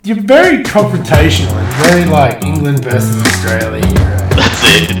You're very confrontational and very like England versus Australia here, right? That's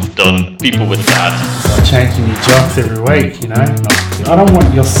it, it's done. People with that. Start changing your jokes every week, you know? I don't want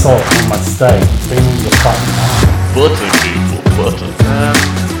your salt on my steak being on your fucking arm. Butter, people, butter.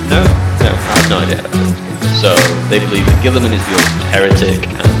 No, I have no idea. So, they believe that Gilliman is the ultimate heretic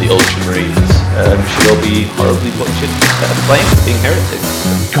and the Ultramarines should all be horribly butchered playing, being heretics.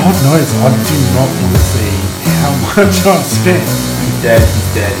 God knows I do not want to see how much I've spent. He's dead,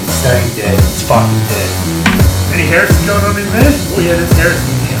 he's staying dead, he's fucking dead. Any heresy going on in there? Oh yeah, there's heresy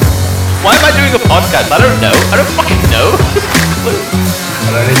in here. Why am I doing a podcast? I don't know. I don't fucking know. I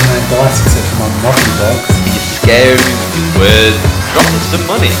don't even know dice except for my muffin box. You're scaring me with your words. Drop us some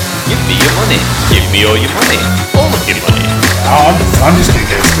money. Give me your money. Give me all your money. All of your money. Oh, I'm just going to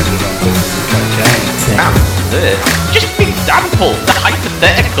go spend it on books and cocaine. Just an example. The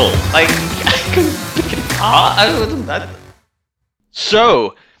hypothetical. Like, I wasn't that.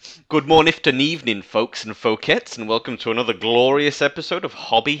 So, good morning to evening, folks and folkettes, and welcome to another glorious episode of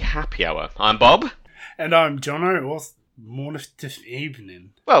Hobby Happy Hour. I'm Bob. And I'm Jono, or morning to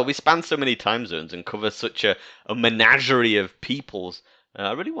evening. Well, we span so many time zones and cover such a menagerie of peoples.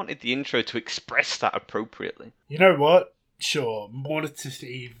 I really wanted the intro to express that appropriately. You know what? Sure, morning to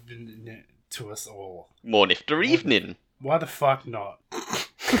evening to us all. Morning to evening. Why the fuck not?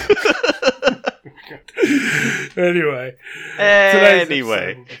 Anyway, today's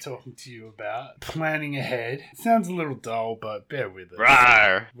episode we'll be talking to you about planning ahead. It sounds a little dull, but bear with us.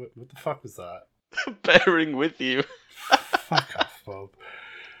 Rawr. What the fuck was that? Bearing with you. Fuck off, Bob.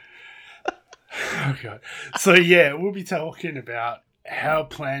 Oh god. So yeah, we'll be talking about how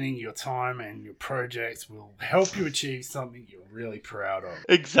planning your time and your projects will help you achieve something you're really proud of.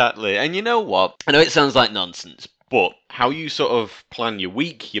 Exactly. And you know what? I know it sounds like nonsense, but how you sort of plan your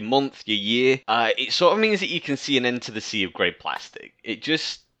week, your month, your year, it sort of means that you can see an end to the sea of grey plastic. It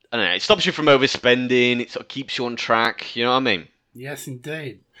just, I don't know, it stops you from overspending, it sort of keeps you on track, you know what I mean? Yes,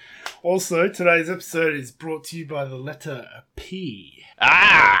 indeed. Also, today's episode is brought to you by the letter P.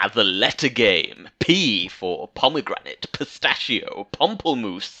 Ah, the letter game. P for pomegranate, pistachio,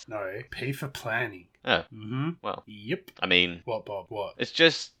 pamplemousse. No, P for planning. Oh. Mm-hmm. Well. Yep. I mean. What, Bob? What? It's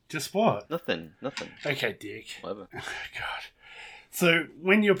just. Just what? Nothing. Okay, Dick. Whatever. Oh, God. So,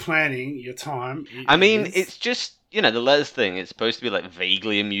 when you're planning your time... It's just, you know, the letters thing, it's supposed to be, like,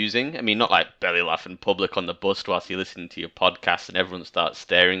 vaguely amusing. I mean, not like belly laugh in public on the bus whilst you're listening to your podcast and everyone starts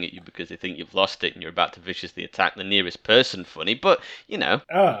staring at you because they think you've lost it and you're about to viciously attack the nearest person funny, but, you know.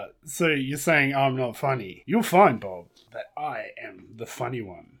 So you're saying I'm not funny. You'll find, Bob, that I am the funny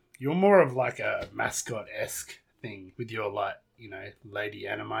one. You're more of like a mascot-esque thing with your, like, you know, lady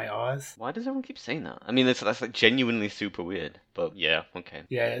anime eyes. Why does everyone keep saying that? I mean, that's like genuinely super weird. But yeah, okay.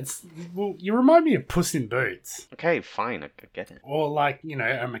 Yeah, you remind me of Puss in Boots. Okay, fine, I get it. Or like, you know,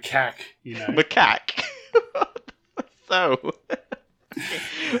 a macaque, you know. Macaque? So,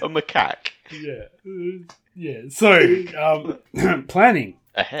 a macaque. Yeah. Yeah, so, planning.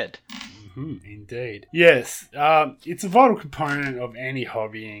 Ahead. Indeed. Yes, it's a vital component of any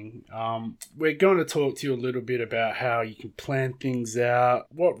hobbying. We're going to talk to you a little bit about how you can plan things out,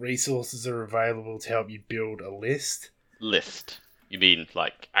 what resources are available to help you build a list. List? You mean,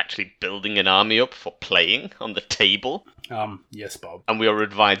 like, actually building an army up for playing on the table? Yes, Bob. And we are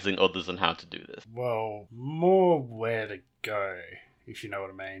advising others on how to do this. Well, more where to go, if you know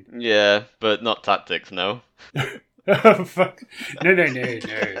what I mean. Yeah, but not tactics, no? Oh, fuck. No. Oh,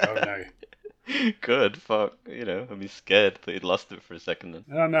 no. Good, fuck. You know, I'd be scared that you'd lost it for a second then.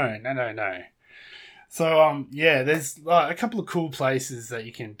 Oh, no. So, yeah, there's a couple of cool places that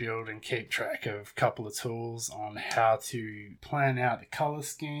you can build and keep track of a couple of tools on how to plan out the colour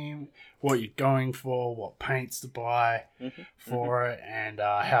scheme, what you're going for, what paints to buy for it, and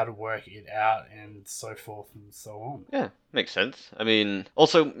how to work it out, and so forth and so on. Yeah, makes sense. I mean,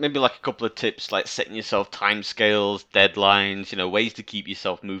 also maybe like a couple of tips, like setting yourself timescales, deadlines, you know, ways to keep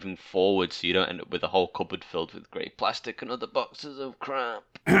yourself moving forward so you don't end up with a whole cupboard filled with grey plastic and other boxes of crap.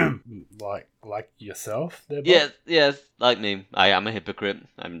 like yourself there, Bob? Yes, like me. I am a hypocrite.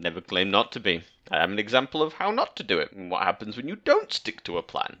 I've never claimed not to be. I am an example of how not to do it and what happens when you don't stick to a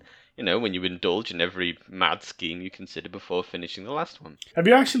plan. You know, when you indulge in every mad scheme you consider before finishing the last one. Have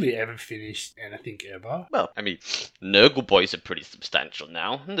you actually ever finished anything ever? Well, I mean, Nurgle boys are pretty substantial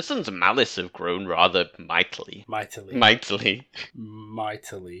now, and the Sons of Malice have grown rather mightily. Mightily.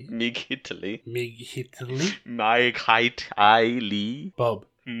 Mig-hittily. Mig height I-ly. Bob.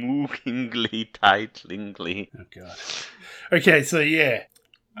 Movingly, tightlingly. Oh, God. Okay, so yeah.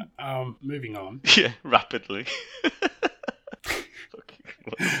 Moving on. Yeah, rapidly.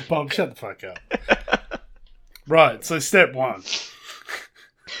 Bob, shut the fuck up. Right, so step one.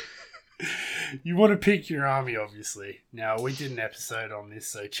 You want to pick your army, obviously. Now, we did an episode on this,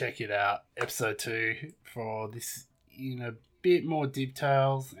 so check it out. Episode 2 for this, bit more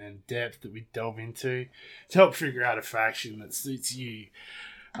details and depth that we delve into to help figure out a faction that suits you.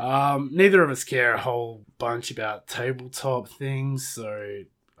 Neither of us care a whole bunch about tabletop things, so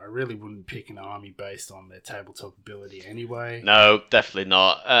I really wouldn't pick an army based on their tabletop ability anyway. No, definitely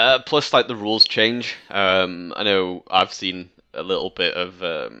not. Plus, like, the rules change. I know I've seen a little bit of,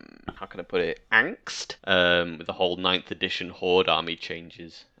 how can I put it, angst with the whole 9th edition Horde army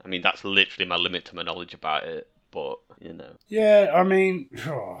changes. I mean, that's literally my limit to my knowledge about it. But yeah, I mean,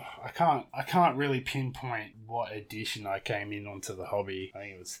 I can't really pinpoint what edition I came in onto the hobby. I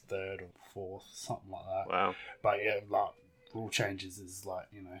think it was 3rd or 4th, something like that. Wow. But yeah, like rule changes is like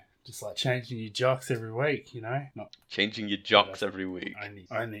just like changing your jocks every week. Not changing your jocks every week.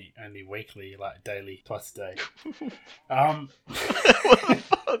 Only weekly, like daily, twice a day. What the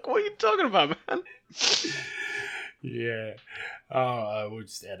fuck? What are you talking about, man? Yeah. We'll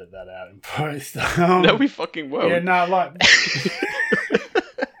just edit that out in post. No, we fucking won't. Yeah, no, like...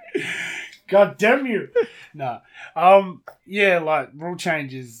 God damn you! No. Yeah, like, rule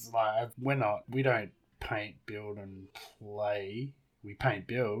changes, like, we don't paint, build, and play. We paint,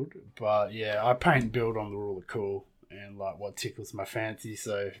 build, but yeah, I paint and build on the rule of cool, and, like, what tickles my fancy,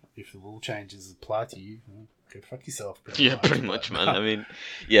 so if the rule changes apply to you... Go fuck yourself. Pretty much, man. I mean,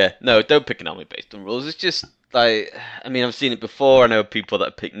 yeah, no, don't pick an army based on rules. It's just, like, I mean, I've seen it before. I know people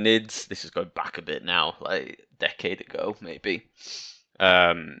that pick NIDs. This is going back a bit now, like, a decade ago, maybe.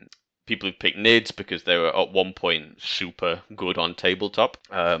 People who pick NIDs because they were at one point super good on tabletop.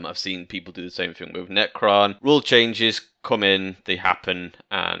 I've seen people do the same thing with Necron. Rule changes come in, they happen,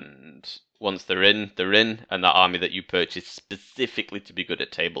 and... once they're in, and that army that you purchased specifically to be good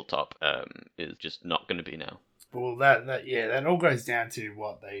at tabletop is just not going to be now. Well, that all goes down to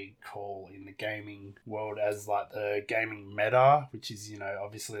what they call in the gaming world as like the gaming meta, which is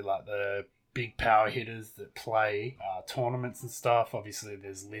obviously like the big power hitters that play tournaments and stuff. Obviously,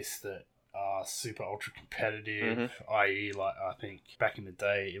 there's lists that are super ultra competitive, i.e. like I think back in the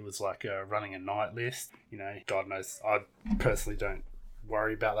day it was like running a night list. God knows, I personally don't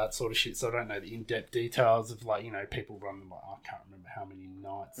worry about that sort of shit, so I don't know the in-depth details of like people run like I can't remember how many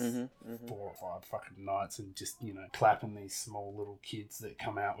nights, 4 or 5 fucking nights, and just clapping these small little kids that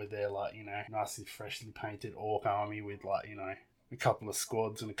come out with their like nicely freshly painted orc army with like a couple of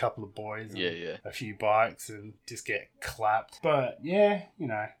squads and a couple of boys and a few bikes and just get clapped. But yeah,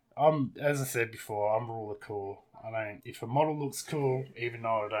 I'm, as I said before, I'm rule of cool. If a model looks cool, even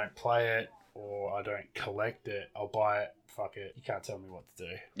though I don't play it or I don't collect it, I'll buy it. Fuck it. You can't tell me what to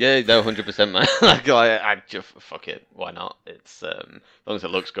do. Yeah, no, 100%, man. Like, I just, fuck it. Why not? It's, as long as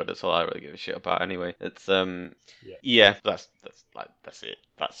it looks good, that's all I really give a shit about anyway. It's, yeah, that's it.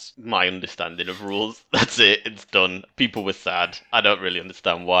 That's my understanding of rules. That's it. It's done. People were sad. I don't really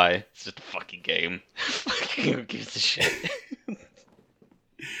understand why. It's just a fucking game. Fucking who gives a shit?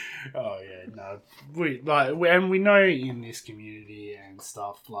 Oh yeah, no. We know in this community and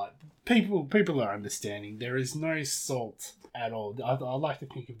stuff, like people are understanding. There is no salt at all. I like to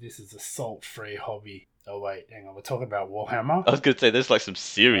think of this as a salt-free hobby. Oh wait, hang on. We're talking about Warhammer. I was gonna say there's like some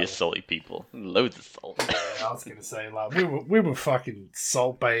serious salty people, loads of salt. Yeah, I was gonna say like we were fucking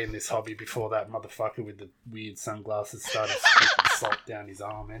salt baying this hobby before that motherfucker with the weird sunglasses started sprinkling salt down his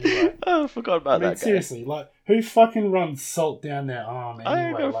arm. Anyway, I forgot about that guy. Seriously, like who fucking runs salt down their arm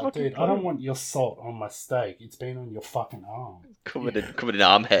anyway? Like, dude, I don't want your salt on my steak. It's been on your fucking arm, covered in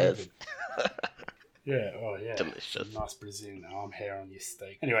arm hairs. Yeah, oh yeah. Delicious. Some nice Brazilian arm hair on your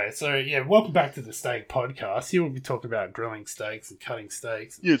steak. Anyway, so yeah, welcome back to the Steak Podcast. Here we'll be talking about grilling steaks and cutting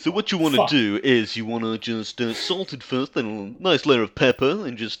steaks. Yeah, so what you want to do is you want to just salt it first, then a nice layer of pepper,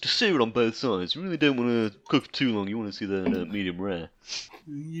 and just sear it on both sides. You really don't want to cook for too long. You want to see that medium rare.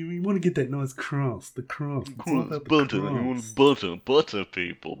 You want to get that nice crust, the crust. Butter. You want butter,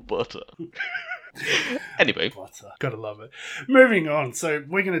 people, butter. Anyway, butter. Gotta love it. Moving on, so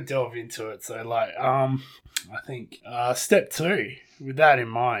we're gonna delve into it. So, like, I think step 2, with that in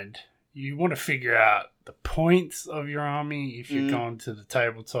mind, you want to figure out the points of your army. If you're going to the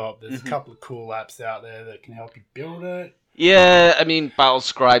tabletop, there's a couple of cool apps out there that can help you build it. Yeah, I mean,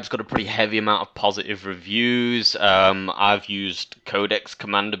 Battlescribe's got a pretty heavy amount of positive reviews. I've used Codex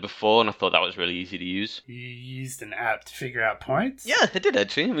Commander before, and I thought that was really easy to use. You used an app to figure out points? Yeah, I did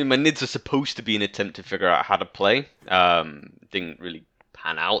actually. I mean, my NIDs are supposed to be an attempt to figure out how to play. Didn't really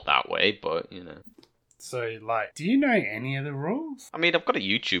pan out that way, but, So, like, do you know any of the rules? I mean, I've got a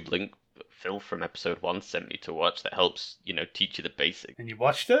YouTube link Phil from episode 1 sent me to watch that helps, teach you the basics. And you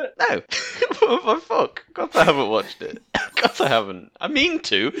watched it? No. What the fuck? Of course I haven't watched it. Of course I haven't. I mean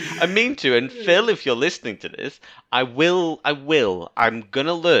to. And Phil, if you're listening to this, I will. I'm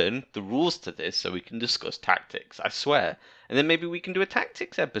gonna learn the rules to this so we can discuss tactics. I swear. And then maybe we can do a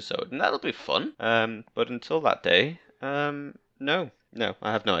tactics episode, and that'll be fun. But until that day, no,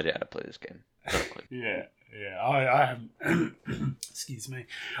 I have no idea how to play this game. Yeah, I have. Excuse me.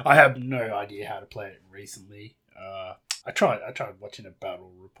 I have no idea how to play it recently. I tried watching a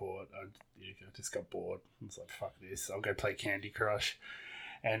battle report. I just got bored. I was like, fuck this. I'll go play Candy Crush.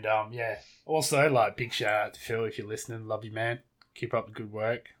 And also like big shout out to Phil if you're listening. Love you, man. Keep up the good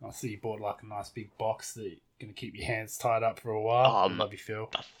work. I see you bought like a nice big box that you're gonna keep your hands tied up for a while. Love you, Phil.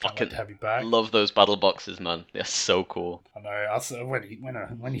 I Can't wait to have you back. Love those battle boxes, man. They're so cool. I know.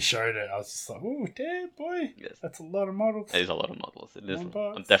 When he showed it, I was just like, oh damn boy, yes, that's a lot of models. It is a lot of models. It is.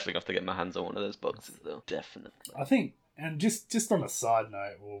 I'm definitely gonna have to get my hands on one of those boxes though. Definitely. I think. And just on a side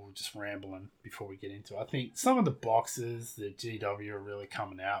note, or just rambling before we get into it, I think some of the boxes that GW are really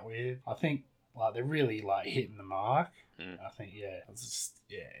coming out with, I think like they're really like hitting the mark. I think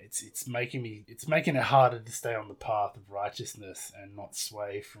it's making it harder to stay on the path of righteousness and not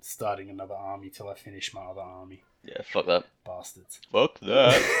sway from starting another army till I finish my other army. Yeah, fuck that. Bastards. Fuck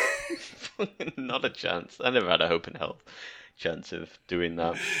that. Not a chance. I never had a hope in hell chance of doing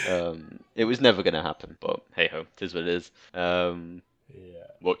that. It was never going to happen, but hey ho, it is what it is.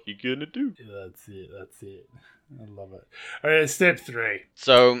 What you gonna do? That's it. I love it. Okay, step 3.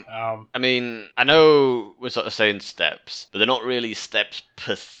 So, I mean, I know we're sort of saying steps, but they're not really steps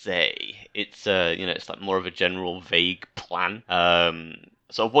per se. It's it's like more of a general vague plan.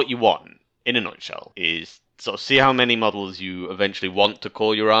 So what you want, in a nutshell, is sort of see how many models you eventually want to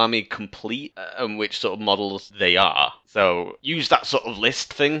call your army complete, and which sort of models they are. So use that sort of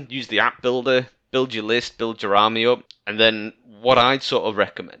list thing. Use the app builder. Build your list, build your army up, and then what I'd sort of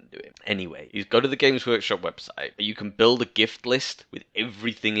recommend doing, anyway, is go to the Games Workshop website. You can build a gift list with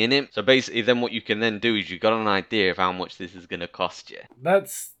everything in it. So basically, then what you can then do is you've got an idea of how much this is going to cost you.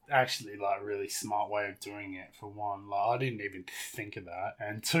 That's actually like a really smart way of doing it. For one, like I didn't even think of that,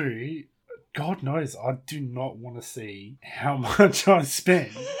 and two, God knows I do not want to see how much I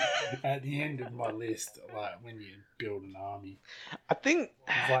spend at the end of my list. Like when you build an army, I think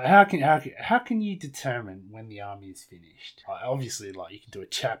like how can you determine when the army is finished? Like, obviously, like you can do a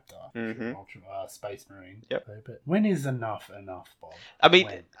chapter, Space Marine. Yep. But when is enough, Bob? I mean,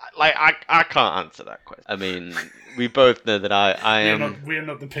 I can't answer that question. I mean, we both know that I am. We're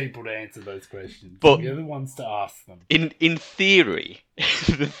not the people to answer those questions. But we're the ones to ask them. In theory,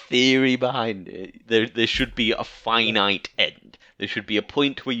 the theory behind it, there should be a finite end. There should be a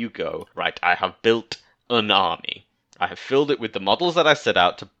point where you go, right, I have built an army. I have filled it with the models that I set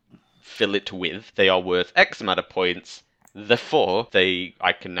out to fill it with. They are worth X amount of points. Therefore,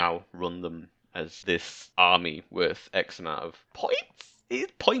 I can now run them as this army worth X amount of points.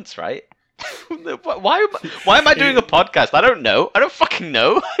 It's points, right? Why am I doing a podcast? I don't know. I don't fucking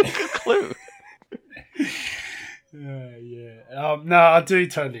know. I have no clue. No, I do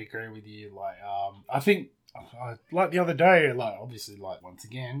totally agree with you. Like, I think, like the other day, like obviously, like once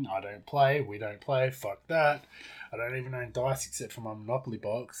again, we don't play. Fuck that. I don't even own dice except for my Monopoly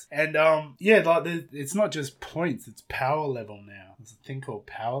box. And it's not just points; it's power level now. There's a thing called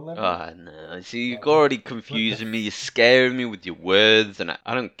power level. Oh no! See, you're already confusing me. You're scaring me with your words, and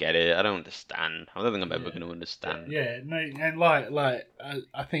I don't get it. I don't understand. I don't think I'm ever going to understand. Yeah, no, and I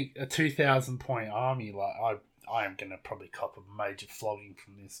think a 2,000 point army, like I am going to probably cop a major flogging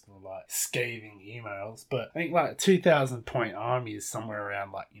from this for like scathing emails, but I think like a 2,000 point army is somewhere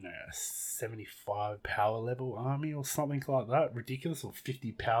around like, a 75 power level army or something like that. Ridiculous. Or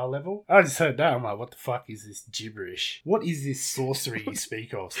 50 power level. I just heard that. I'm like, what the fuck is this gibberish? What is this sorcery you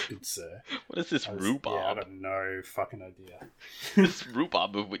speak of, good sir? What is this rhubarb? Yeah, I got no fucking idea. This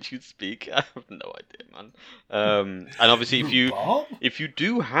rhubarb of which you speak? I have no idea, man. And obviously if you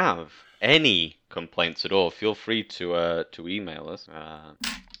do have any complaints at all, feel free to email us.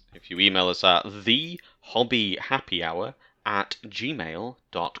 If you email us at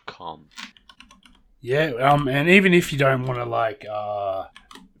thehobbyhappyhour@gmail.com. Yeah, and even if you don't want to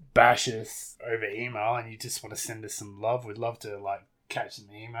bash us over email and you just want to send us some love, we'd love to catch some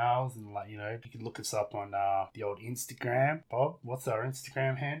emails and you can look us up on the old Instagram. Bob, what's our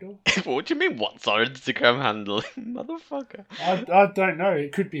Instagram handle? What do you mean, what's our Instagram handle? Motherfucker. I don't know.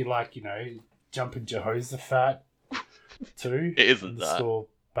 It could be Jumping Jehoshaphat 2. It isn't that.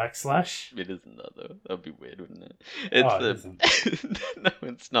 / It isn't that though. That'd be weird, wouldn't it? It isn't. No,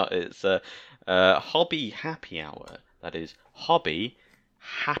 it's not. It's Hobby Happy Hour. That is Hobby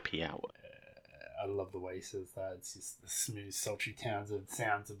Happy Hour. I love the way he says that. It's just the smooth, sultry sounds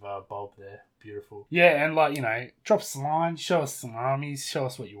of Bob there. Beautiful. Yeah, and like, drop us a line, show us some armies, show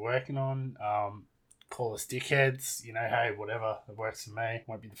us what you're working on. Call us dickheads, hey, whatever, it works for me.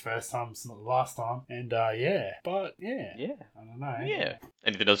 Won't be the first time, it's not the last time. And yeah, but yeah, I don't know. Yeah.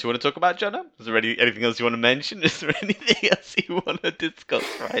 Anything else you want to talk about, Jono? Is there anything else you want to mention? Is there anything else you want to discuss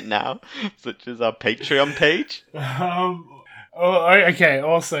right now, such as our Patreon page? Okay.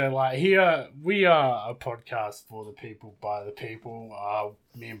 Also, like, here we are a podcast for the people by the people.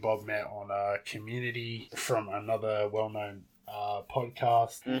 Me and Bob met on a community from another well-known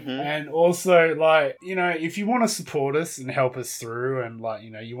podcast, and also, like, if you want to support us and help us through, and like,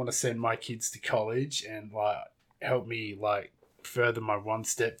 you want to send my kids to college and like help me like further my one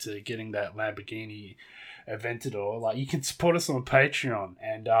step to getting that Lamborghini Aventador, like, you can support us on Patreon,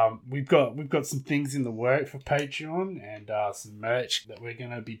 and we've got some things in the work for Patreon, and some merch that we're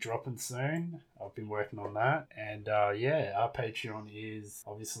gonna be dropping soon. I've been working on that, and yeah, our Patreon is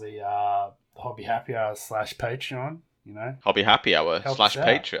obviously Hobby Happy Hour / Patreon. Hobby Happy Hour /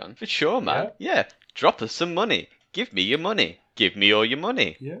 Patreon. For sure, man. Yeah. Drop us some money. Give me your money. Give me all your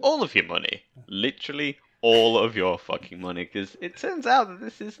money. Yeah. All of your money. Literally all of your fucking money. Because it turns out that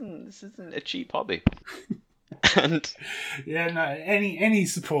this isn't a cheap hobby. And yeah, no, any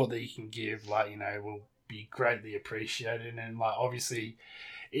support that you can give, like, will be greatly appreciated. And like, obviously,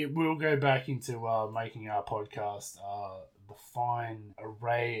 it will go back into making our podcast the fine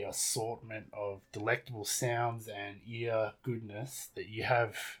assortment of delectable sounds and ear goodness that you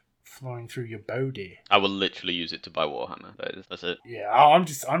have flowing through your body. I will literally use it to buy Warhammer. That's it. Yeah, I'm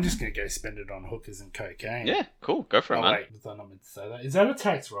just gonna go spend it on hookers and cocaine. Yeah, cool. Go for it, man. Wait, was I not meant to say that? Is that a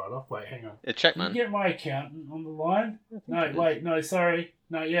tax write-off? Wait, hang on. Yeah, check, Can man. you get my accountant on the line? No, wait, no, sorry.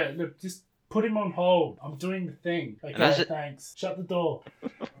 No, yeah, look, just put him on hold. I'm doing the thing. Okay, thanks. Shut the door.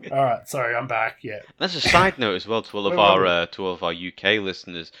 All right, sorry, I'm back. Yeah. That's a side note as well to all of our UK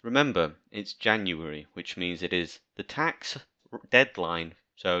listeners. Remember, it's January, which means it is the tax deadline.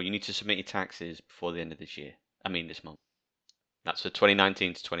 So you need to submit your taxes before the end of this month. That's for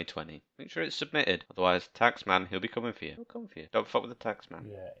 2019 to 2020. Make sure it's submitted. Otherwise, taxman, he'll be coming for you. He'll come for you. Don't fuck with the taxman.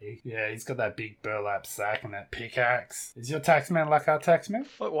 Yeah, he's got that big burlap sack and that pickaxe. Is your taxman like our taxman?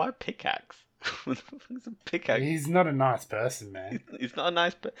 Fuck, why pickaxe? What the fuck's a pickaxe? He's not a nice person, man. He's not a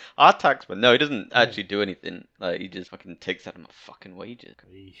nice person. Our taxman, no, he doesn't actually do anything. Like, he just fucking takes out of my fucking wages.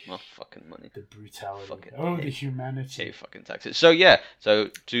 My fucking money. The brutality. The humanity. Hate fucking taxes. So yeah,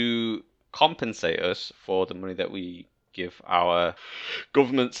 to compensate us for the money that we give our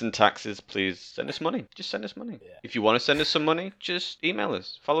governments and taxes, please send us money. Just send us money. Yeah. If you want to send us some money, just email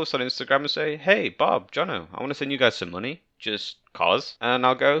us. Follow us on Instagram and say, hey, Bob, Jono, I want to send you guys some money. Just cause. And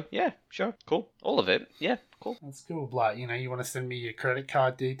I'll go, yeah, sure, cool. All of it. Yeah, cool. That's cool. Like, you want to send me your credit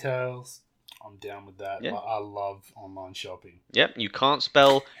card details? I'm down with that. Yeah. Like, I love online shopping. Yep, you can't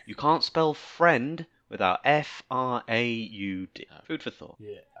spell friend without F-R-A-U-D. Food for thought.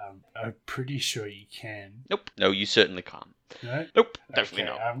 Yeah, I'm pretty sure you can. Nope. No, you certainly can't. No? Nope,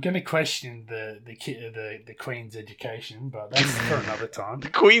 definitely not. I'm going to question the Queen's education, but that's for another time. The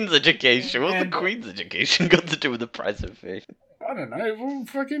Queen's education? What's the Queen's education got to do with the price of fish? I don't know. Well,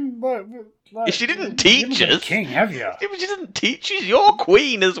 fucking like if she didn't teach us, king, have you? If she didn't teach, she's your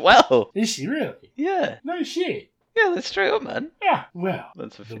queen as well. Is she really? Yeah. No shit. Yeah, that's straight up, man. Yeah. Well,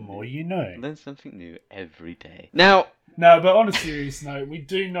 the more you know. Learn something new every day. Now. No, but on a serious note, we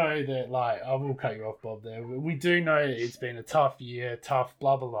do know that, like, I will cut you off, Bob, there. We do know it's been a tough year, tough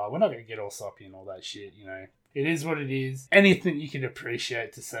blah, blah, blah. We're not going to get all soppy and all that shit, It is what it is. Anything you can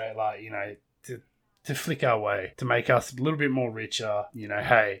appreciate to say, like, to flick our way, to make us a little bit more richer,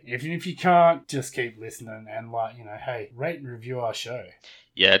 hey, even if you can't, just keep listening and, like, hey, rate and review our show.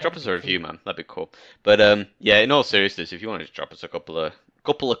 Yeah, drop us a review, man. That'd be cool. But, yeah, in all seriousness, if you want to drop us a couple of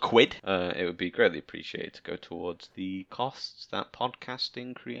quid, it would be greatly appreciated to go towards the costs that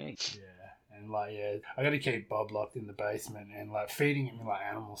podcasting creates. Yeah. And, like, yeah, I got to keep Bob locked in the basement and, like, feeding him, like,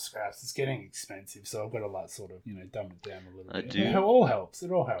 animal scraps. It's getting expensive, so I've got to, like, sort of, dumb it down a little bit. It all helps.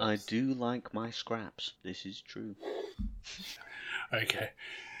 It all helps. I do like my scraps. This is true. Okay.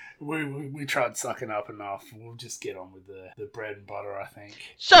 We tried sucking up enough. We'll just get on with the bread and butter, I think.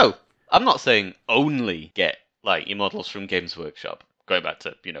 So, I'm not saying only get, like, your models from Games Workshop. Going back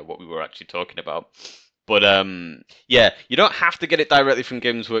to, what we were actually talking about. But, yeah, you don't have to get it directly from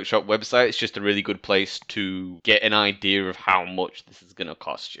Games Workshop website. It's just a really good place to get an idea of how much this is going to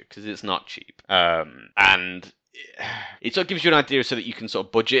cost you, because it's not cheap. And it sort of gives you an idea so that you can sort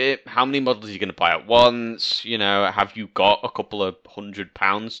of budget it. How many models are you going to buy at once? Have you got a couple of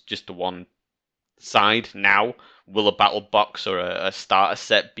 £100 just to one side now? Will a battle box or a starter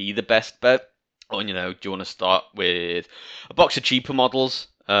set be the best bet? Or, do you want to start with a box of cheaper models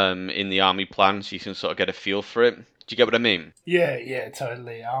in the army plan so you can sort of get a feel for it? Do you get what I mean? Yeah,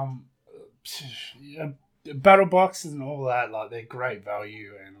 totally. Yeah, battle boxes and all that, like they're great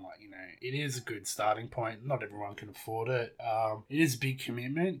value, and it is a good starting point. Not everyone can afford it. It is a big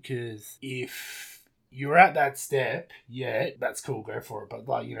commitment because if you're at that step, yeah, that's cool, go for it.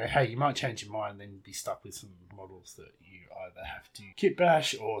 But hey, you might change your mind, then be stuck with some models that you either have to kit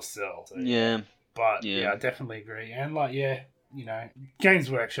bash or sell. So, Yeah. But Yeah. I definitely agree. And Games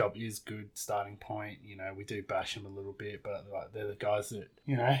Workshop is good starting point. We do bash them a little bit, but they're the guys that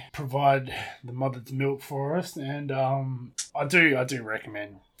provide the mother's milk for us. And I do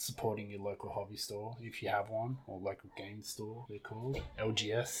recommend supporting your local hobby store if you have one, or local game store. They're called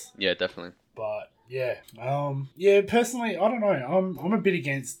LGS. Yeah, definitely. But personally, I don't know. I'm a bit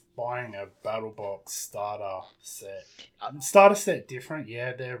against buying a battle box starter set. Starter set different,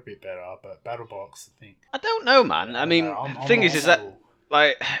 yeah, they're a bit better, but battle box, I think. I don't know, man. I mean, the thing is that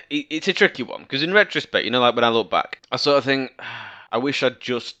like it's a tricky one because in retrospect, like when I look back, I sort of think I wish I'd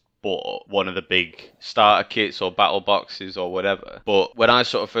just bought one of the big starter kits or battle boxes or whatever. But when I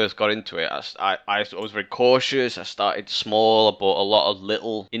sort of first got into it, I was very cautious. I started small. I bought a lot of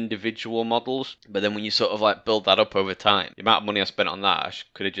little individual models. But then when you sort of like build that up over time, the amount of money I spent on that, I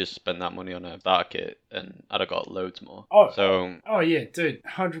could have just spent that money on a starter kit and I'd have got loads more. Oh yeah, dude,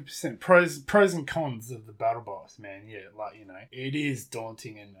 100%. Pros and cons of the battle box, man. Yeah, it is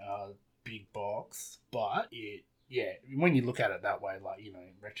daunting and big box, but when you look at it that way, in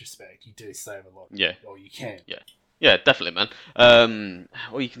retrospect, you do save a lot. Yeah. Or you can. Yeah. Yeah, definitely, man.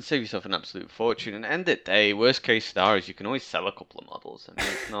 Well, you can save yourself an absolute fortune. And end of the day, worst case scenario is you can always sell a couple of models. I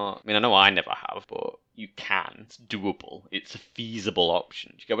mean, it's not. I mean, I know I never have, but you can. It's doable. It's a feasible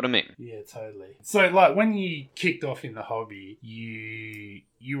option. Do you get what I mean? Yeah, totally. So, when you kicked off in the hobby,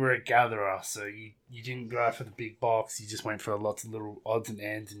 you were a gatherer, so you didn't go for the big box. You just went for lots of little odds and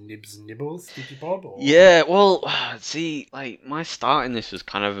ends and nibs and nibbles. Did you, Bob? Or? Yeah. Well, see, my start in this was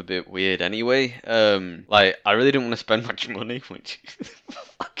kind of a bit weird anyway. I really didn't want to spend much money, which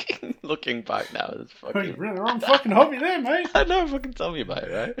fucking looking back now is fucking. You're really wrong fucking hobby there, mate. I know. Fucking tell me about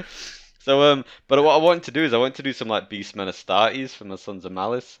it, right? So, but what I wanted to do is I wanted to do some like Beastmen Astartes from the Sons of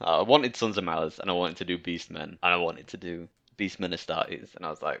Malice. I wanted Sons of Malice, and I wanted to do Beastmen, and I wanted to do Beastmen Astartes, and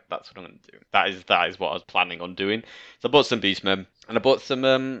I was like, that's what I'm going to do. That is what I was planning on doing. So I bought some Beastmen, and I bought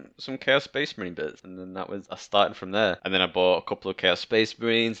some Chaos Space Marine bits, and then I started from there. And then I bought a couple of Chaos Space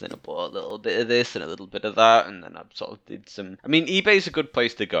Marines, then I bought a little bit of this and a little bit of that, and then I sort of did some. I mean, eBay's a good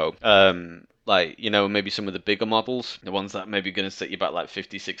place to go. Maybe some of the bigger models, the ones that maybe going to set you back like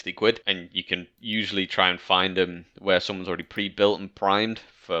 50, 60 quid, and you can usually try and find them where someone's already pre-built and primed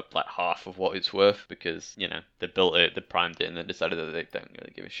for like half of what it's worth because, they built it, they primed it, and then decided that they don't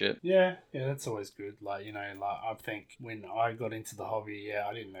really give a shit. Yeah, that's always good. I think when I got into the hobby,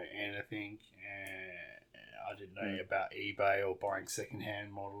 I didn't know anything, I didn't know about eBay or buying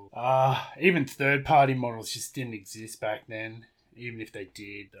secondhand models. Even third-party models just didn't exist back then. Even if they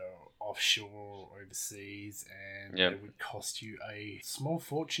did, they were offshore or overseas, and it would cost you a small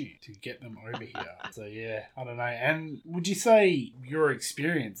fortune to get them over here. So I don't know. And would you say your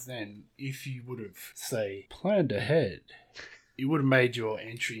experience then, if you would have, say, planned ahead, it would have made your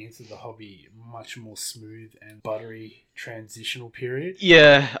entry into the hobby much more smooth and buttery transitional period?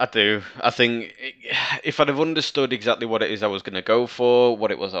 Yeah, I do. I think if I'd have understood exactly what it is I was going to go for,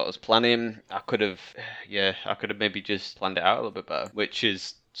 what it was I was planning, I could have maybe just planned it out a little bit better, which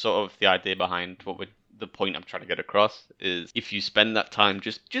is sort of the idea behind the point I'm trying to get across is if you spend that time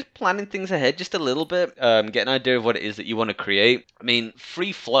just planning things ahead just a little bit, get an idea of what it is that you want to create. I mean,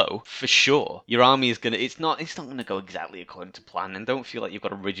 free flow for sure. Your army is it's not gonna go exactly according to plan, and don't feel like you've got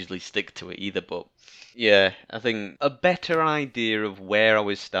to rigidly stick to it either. But yeah, I think a better idea of where I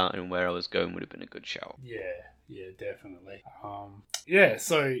was starting and where I was going would have been a good shout. Yeah, definitely.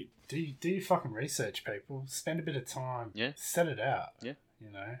 So do your fucking research, people. Spend a bit of time. Yeah. Set it out. Yeah.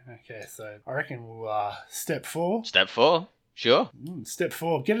 Okay, so I reckon we'll step 4. Step 4. Sure. Step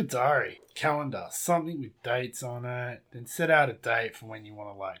 4, get a diary, calendar, something with dates on it. Then set out a date for when you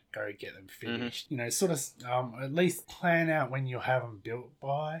want to go get them finished. At least plan out when you'll have them built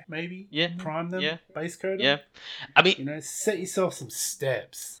by. Maybe. Yeah. Prime them. Yeah. Base code them. Yeah. I mean, set yourself some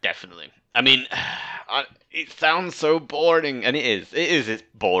steps. Definitely. I mean, it sounds so boring, and it is. It's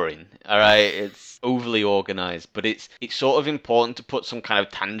boring. All right, it's overly organized, but it's sort of important to put some kind of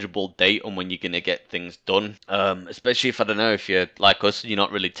tangible date on when you're gonna get things done. Especially if I don't know if you're like us, you're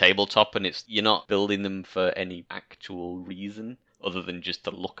not really tabletop, and you're not building them for any actual reason. other than just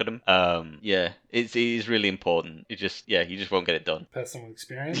to look at them. Yeah, it is really important. You just won't get it done. Personal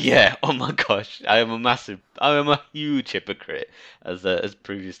experience. Yeah. Oh my gosh, I am a huge hypocrite, as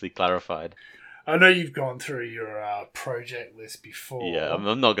previously clarified. I know you've gone through your project list before. Yeah, I'm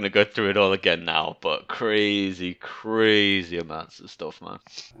not going to go through it all again now, but crazy amounts of stuff, man.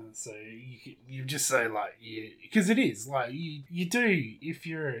 So you just say like, because it is like you do if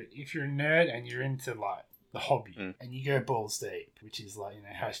you're a nerd and you're into like the hobby and you go balls deep, which is like, you know,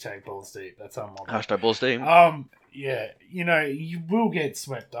 hashtag balls deep. That's our motto. Hashtag balls deep. Yeah, you know, you will get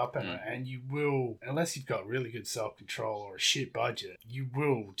swept up in it, and you will, unless you've got really good self-control or a shit budget, you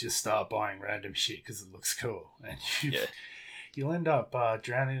will just start buying random shit because it looks cool, and you'll end up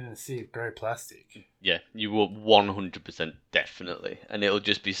drowning in a sea of grey plastic. Yeah, you will 100% definitely, and it'll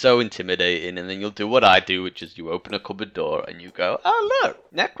just be so intimidating, and then you'll do what I do, which is you open a cupboard door and you go, oh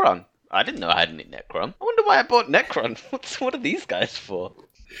look, Necron. I didn't know I had any Necron. I wonder why I bought Necron. What are these guys for?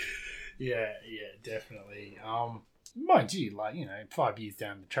 Yeah, definitely. Mind you, like, you know, 5 years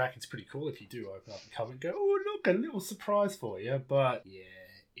down the track, it's pretty cool if you do open up the cupboard and go, oh, look, a little surprise for you. But, yeah,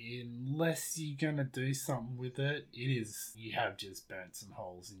 unless you're going to do something with it, you have just burnt some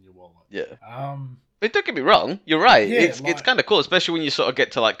holes in your wallet. Yeah. But don't get me wrong, you're right. Yeah, it's kind of cool, especially when you sort of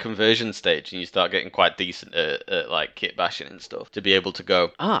get to like conversion stage and you start getting quite decent at like kit bashing and stuff, to be able to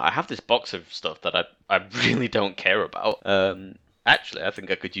go, I have this box of stuff that I really don't care about. Actually, I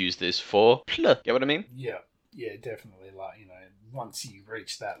think I could use this for pluh. Get what I mean? Yeah, definitely. Like, you know, once you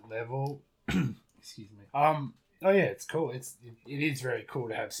reach that level, excuse me. Oh yeah, it's cool. It is very cool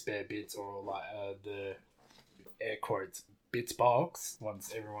to have spare bits, or like the air quotes bits box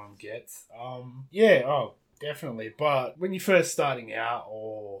once everyone gets. Definitely. But when you're first starting out,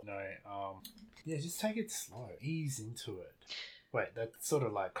 or you know, just take it slow, ease into it. Wait, that sort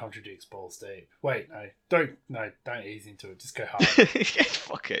of like contradicts balls deep. Wait, don't ease into it. Just go hard. Yeah,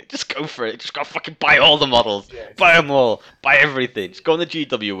 fuck it. Just go for it. Just go fucking buy all the models. Yeah, buy them all. Buy everything. Just go on the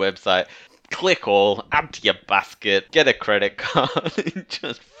GW website. Click all. Add to your basket. Get a credit card. And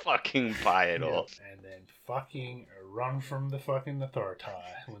just fucking buy it all. And then fucking run from the fucking authority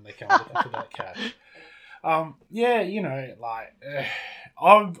when they come looking for that cash. You know, like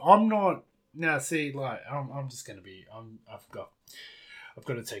I'm not. Now, see, like I'm just gonna be. I've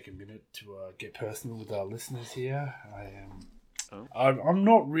got to take a minute to get personal with our listeners here. I'm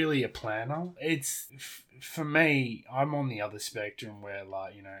not really a planner. It's for me. I'm on the other spectrum where,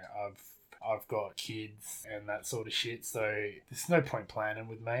 like, you know, I've got kids and that sort of shit. So there's no point planning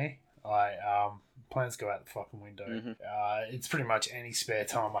with me. Plans go out the fucking window. Mm-hmm. It's pretty much any spare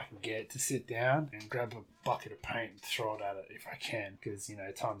time I can get to sit down and grab a bucket of paint and throw it at it if I can, because, you know,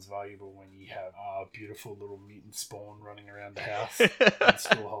 time's valuable when you have a beautiful little mutant spawn running around the house on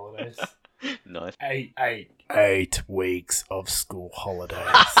school holidays. Nice. 8 weeks of school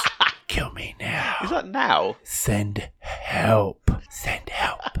holidays. Kill me now. Is that now? Send help.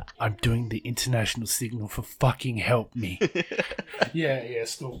 I'm doing the international signal for fucking help me. Yeah,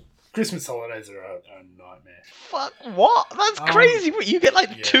 school. Christmas holidays are a nightmare. Fuck, what? That's crazy. You get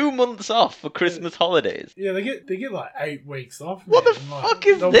like 2 months off for Christmas holidays. Yeah, they get like 8 weeks off. What the fuck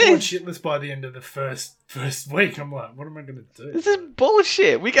is they'll this? They'll be shitless by the end of the first week. I'm like, what am I going to do? This is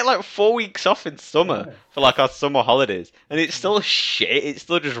bullshit. We get like 4 weeks off in summer for like our summer holidays, and it's still shit. It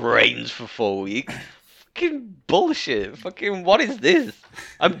still just rains for 4 weeks. Fucking bullshit. Fucking what is this?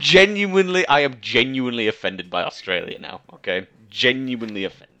 I am genuinely offended by Australia now. Okay, genuinely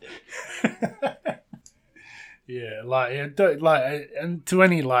offended. And to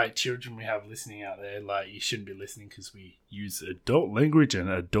any like children we have listening out there, like, you shouldn't be listening because we use adult language and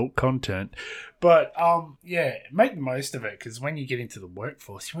adult content. But make the most of it, because when you get into the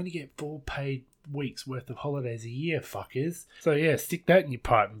workforce, you only get 4 paid weeks worth of holidays a year, fuckers. So yeah, stick that in your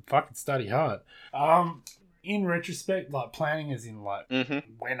pipe and fucking study hard. In retrospect, like, planning is in like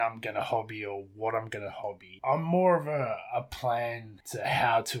when I'm gonna hobby or what I'm gonna hobby. I'm more of a plan to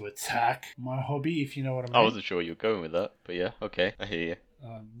how to attack my hobby, if you know what I mean. I wasn't sure you were going with that, but yeah, okay, I hear you.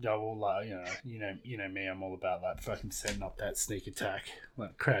 You know me, I'm all about like fucking setting up that sneak attack,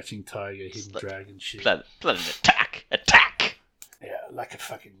 like crouching tiger, hidden dragon shit. Plan an attack. Yeah, like a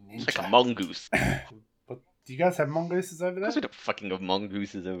fucking ninja. It's like a mongoose. Do you guys have mongooses over there? Because we don't fucking have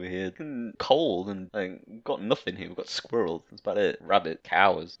mongooses over here. It's cold and we've got nothing here. We've got squirrels. That's about it. Rabbit,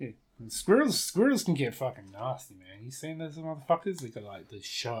 cows. Yeah. And squirrels can get fucking nasty, man. You seen those motherfuckers? They got like the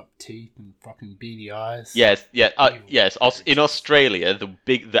sharp teeth and fucking beady eyes. Yes. In Australia,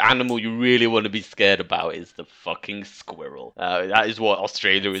 the animal you really want to be scared about is the fucking squirrel. That is what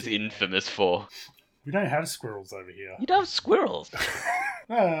Australia is infamous for. We don't have squirrels over here. You don't have squirrels.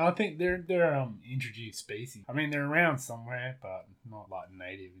 No, I think they're introduced species. I mean, they're around somewhere, but not like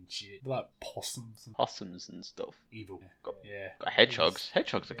native and shit. They're like possums and stuff. evil. Yeah. Got hedgehogs.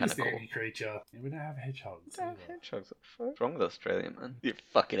 Hedgehogs are kind of cool. Any creature. Yeah, we don't have hedgehogs. We don't have hedgehogs. What's wrong with Australia, man? You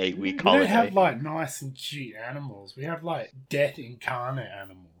fucking 8-week We holiday. don't have like nice and cute animals. We have like death incarnate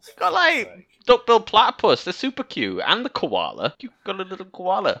animals. Got like duck-billed platypus. They're super cute, and the koala. You got a little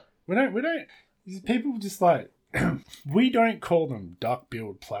koala. We don't. People just like. We don't call them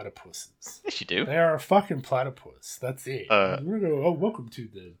duck-billed platypuses. Yes, you do. They are a fucking platypus. That's it. Welcome to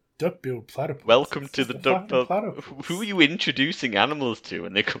the duck-billed platypus. Welcome to the duck-billed platypus. Who are you introducing animals to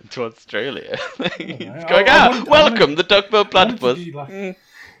when they come to Australia? It's going out. Welcome, the duck-billed platypus.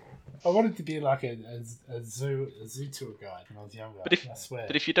 I wanted to be like a zoo tour guide when I was younger. I swear.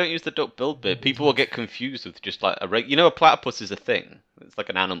 But if you don't use the duck-billed bit, people will get confused with just like a platypus is a thing. It's like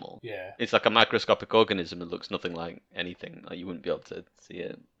an animal. Yeah. It's like a microscopic organism that looks nothing like anything. Like, you wouldn't be able to see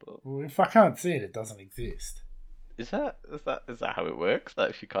it. But... Well, if I can't see it, it doesn't exist. Is that how it works?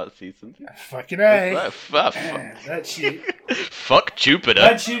 That if you can't see something? Fucking A. That shit. Fuck Jupiter.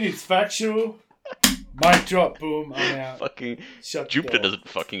 That shit is factual. Mic drop, boom, I'm out. Fucking Jupiter doesn't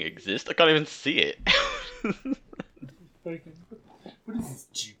fucking exist. I can't even see it. What is this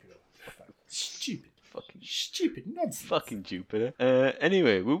Jupiter? Stupid. Fucking stupid nonsense. Fucking Jupiter.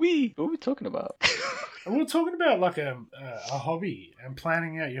 Anyway, what were we talking about? We were talking about like a hobby and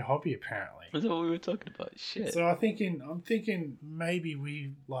planning out your hobby. Apparently, is that what we were talking about? Shit. So I'm thinking maybe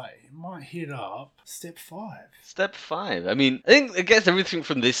we might hit up step 5. Step 5. I mean, I guess everything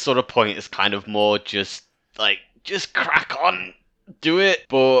from this sort of point is kind of more just crack on, do it.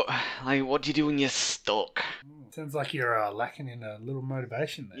 But like, what do you do when you're stuck? Sounds like you're lacking in a little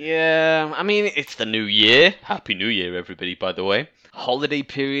motivation there. Yeah, I mean, it's the new year. Happy New Year, everybody, by the way. Holiday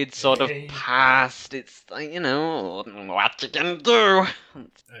period sort of passed. It's like, what you gonna do?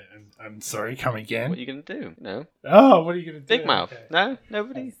 I'm sorry, come again? What are you gonna do? No. Oh, what are you gonna do? Big Mouth. Okay. No?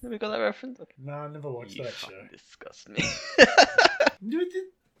 Nobody got that reference? Okay. No, I never watched that show. You disgust me.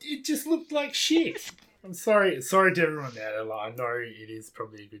 It just looked like shit. I'm sorry to everyone out there. I know it is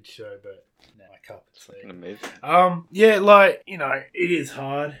probably a good show, but no, I can't say. Amazing. Yeah, like, it is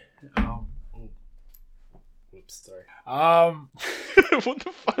hard. Whoops, sorry. What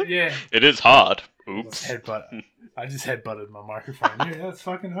the fuck? Yeah. It is hard. Oops. I just headbutted my microphone. Yeah, that's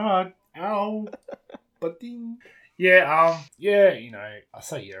fucking hard. Ow. But ding. Yeah, I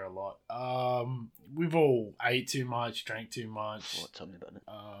say yeah a lot. We've all ate too much, drank too much. Tell me about it.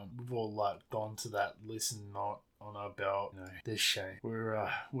 We've all gone to that listen not on our belt. This shame. We're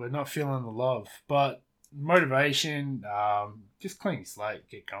not feeling the love, but motivation. Just clean your slate,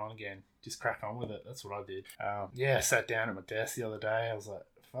 get going again. Just crack on with it. That's what I did. I sat down at my desk the other day. I was like,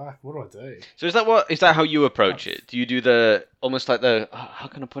 fuck, what do I do? So is that how you approach it? Do you do almost like how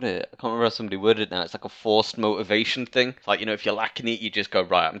can I put it? I can't remember how somebody worded it now. It's like a forced motivation thing. It's like, if you're lacking it, you just go,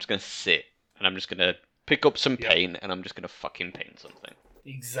 right, I'm just going to sit and I'm just going to pick up some paint and I'm just going to fucking paint something.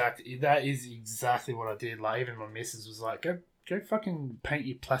 Exactly. That is exactly what I did. Like, even my missus was like, go fucking paint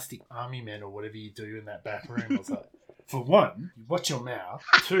your plastic army men or whatever you do in that back room. I was like, for one, you watch your mouth.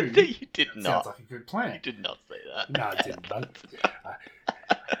 2, you did not. Sounds like a good plan. You did not say that. No, I didn't.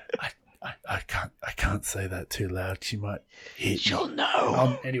 I can't say that too loud. She might hit. She'll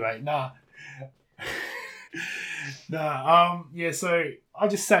know. Anyway, nah. Yeah, so I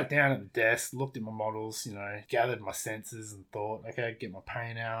just sat down at the desk, looked at my models, gathered my senses and thought, okay, get my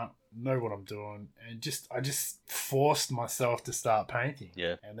paint out, know what I'm doing, and I just forced myself to start painting.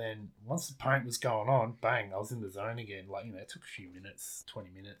 Yeah. And then once the paint was going on, bang, I was in the zone again. Like, it took a few minutes, 20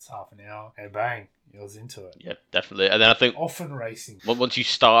 minutes, half an hour, and bang, I was into it. Yeah, definitely. And then I think often racing. Once you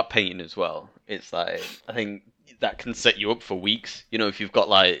start painting as well, it's like, I think that can set you up for weeks. If you've got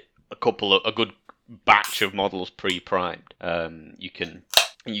like a good batch of models pre-primed,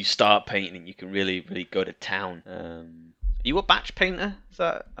 you start painting and you can really, really go to town. Are you a batch painter?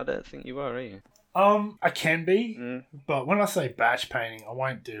 I don't think you are you? I can be, but when I say batch painting, I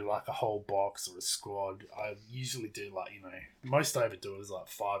won't do like a whole box or a squad. I usually do like, most I ever do is like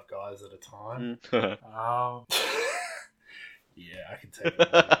 5 guys at a time. Yeah, I can take it.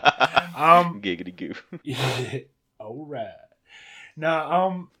 Giggity goo. Yeah, all right.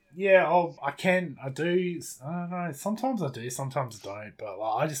 No, yeah, I do. I don't know. Sometimes I do, sometimes I don't. But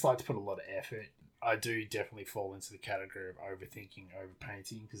I just like to put a lot of effort. I do definitely fall into the category of overthinking,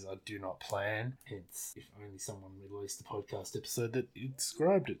 overpainting, because I do not plan. Hence, if only someone released a podcast episode that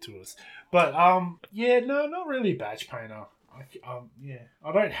described it to us. But yeah, no, not really a batch painter.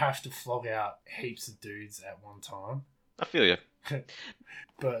 I don't have to flog out heaps of dudes at one time. I feel you.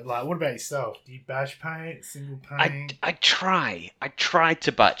 But like, what about yourself? Do you batch paint, single paint? I try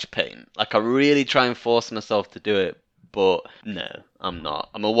to batch paint. Like I really try and force myself to do it, but no, I'm not.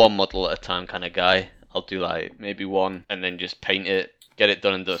 I'm a one model at a time kind of guy. I'll do like maybe one and then just paint it, get it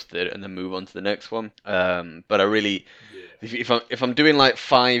done and dusted, and then move on to the next one. But I really, if I'm doing like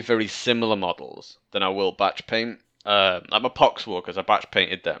 5 very similar models, then I will batch paint. Like my poxwalkers, I batch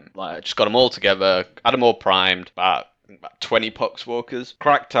painted them. Like I just got them all together, had them all primed, about 20 poxwalkers.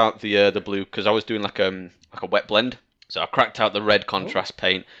 Cracked out the blue because I was doing like a wet blend. So I cracked out the red contrast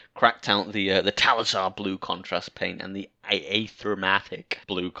paint, cracked out the Talazar blue contrast paint, and the Aethromatic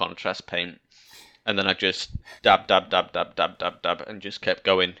blue contrast paint. And then I just dab, and just kept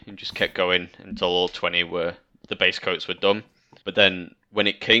going, until all 20 were, the base coats were done. But then when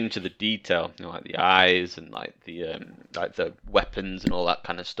it came to the detail, like the eyes and like the weapons and all that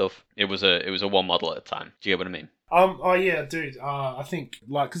kind of stuff, it was a one model at a time. Do you get what I mean? Oh yeah, dude. I think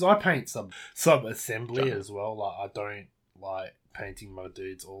like because I paint sub assembly as well. Like I don't like painting my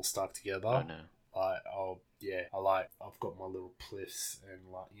dudes all stuck together. Oh no. I've got my little pliffs and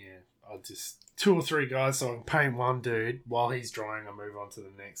I'll just 2 or 3 guys so I can paint one dude while he's drawing. I move on to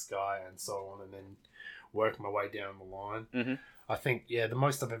the next guy and so on, and then work my way down the line. Mm-hmm. I think the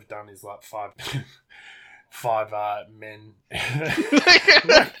most I've ever done is like 5 men.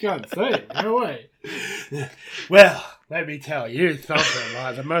 I can't say it. No way. Well, let me tell you something.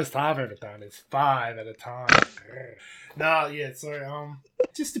 Like the most I've ever done is 5 at a time. No, yeah. So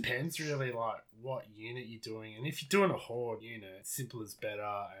it just depends really, like what unit you're doing, and if you're doing a horde unit, simple is better.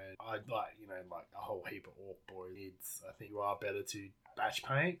 And I'd like like a whole heap of orc boys. I think you are better to batch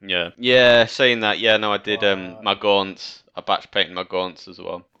paint. Yeah. Saying that, yeah. No, I did my gaunts. I batch painted my gaunts as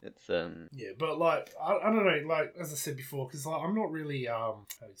well. It's Yeah, but like I don't know, like as I said before, because like I'm not really how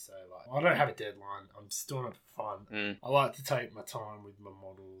do you say, like I don't have a deadline. I'm just doing it for fun. I like to take my time with my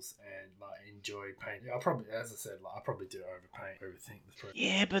models and like enjoy painting. I probably, as I said, like I probably do overthink the process.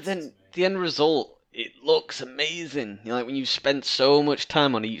 Yeah, but then the end result, it looks amazing. You know, like when you spent so much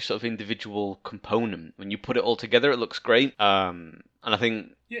time on each sort of individual component, when you put it all together, it looks great. And I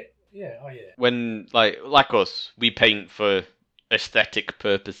think when like us, we paint for aesthetic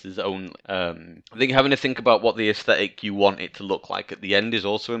purposes only. I think having to think about what the aesthetic you want it to look like at the end is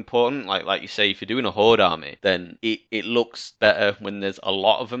also important. Like you say, if you're doing a horde army, then it looks better when there's a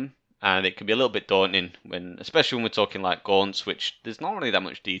lot of them. And it can be a little bit daunting especially when we're talking like gaunts, which there's not really that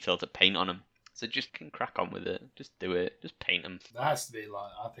much detail to paint on them. So just can crack on with it. Just do it. Just paint them. That has to be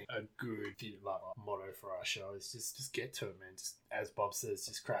like, I think, a good motto for our show is just get to it, man. Just as Bob says,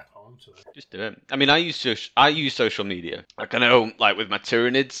 just crack on to it. Just do it. I mean, I use social media. Like I know, like with my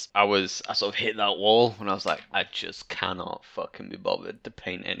Tyranids, I sort of hit that wall when I was like, I just cannot fucking be bothered to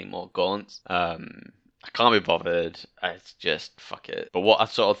paint any more gaunts. I can't be bothered. It's just fuck it. But what I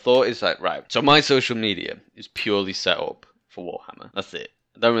sort of thought is like, right. So my social media is purely set up for Warhammer. That's it.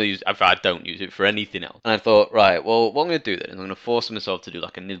 I don't use it for anything else. And I thought, right, well, what I'm going to do then is I'm going to force myself to do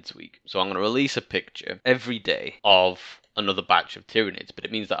like a Nids week. So I'm going to release a picture every day of another batch of Tyranids, but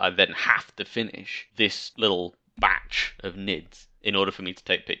it means that I then have to finish this little batch of Nids in order for me to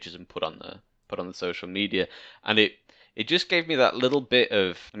take pictures and put on the social media. And it just gave me that little bit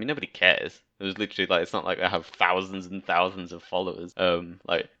of, I mean, nobody cares. It was literally like, it's not like I have thousands and thousands of followers.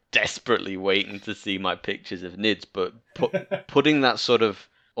 Like desperately waiting to see my pictures of Nids, but putting that sort of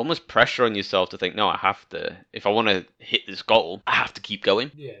almost pressure on yourself to think, no, I have to, if I want to hit this goal, I have to keep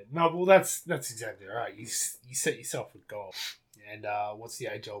going. Yeah, no, well, that's exactly right. You set yourself a goal. And what's the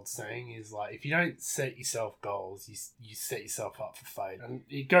age-old saying is like, if you don't set yourself goals, you set yourself up for fate. And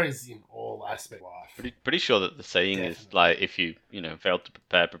it goes in all aspects of life. Pretty sure that the saying is like, if you fail to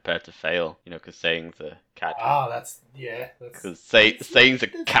prepare to fail. Because sayings are catchy. That's because sayings are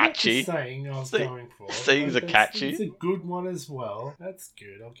catchy. That's the saying I was going for. Sayings are catchy. It's a good one as well. That's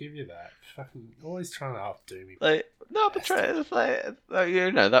good. I'll give you that. Fucking always trying to outdo me. It's like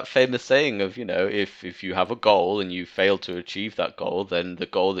that famous saying of if you have a goal and you fail to achieve that goal, then the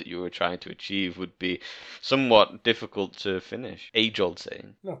goal that you were trying to achieve would be somewhat difficult to finish. Age-old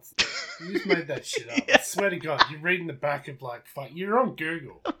saying. You just made that shit up. Yeah. I swear to God, you're reading the back of you're on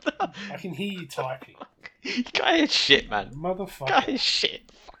Google. I can hear you typing. You guy is shit, man. Motherfucker. Guy is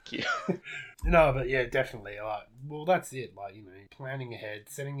shit. Fuck you. No, but yeah, definitely. That's it. Planning ahead,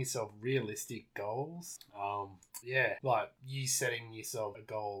 setting yourself realistic goals. Like you setting yourself a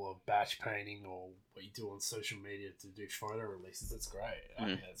goal of batch painting or what you do on social media to do photo releases. That's great. I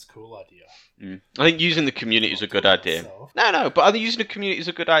think that's a cool idea. I think using the community is a good idea. No, but I think using the community is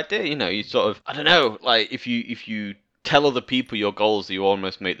a good idea. You sort of, I don't know, like if you tell other people your goals, you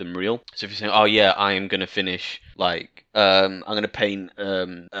almost make them real. So if you're saying, oh yeah, I am going to finish, like, I'm going to paint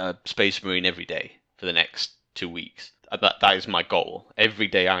a Space Marine every day for the next 2 weeks. That is my goal. Every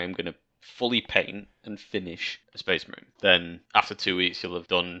day I am going to fully paint and finish a Space Marine. Then after 2 weeks, you'll have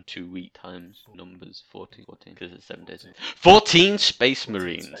done 2 week times numbers 14, because it's 7 days. 14 Space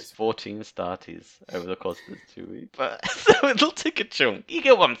Marines, 14 starties over the course of the 2 weeks. But so it'll take a chunk. You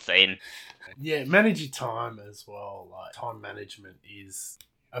get what I'm saying? Yeah, manage your time as well. Like, time management is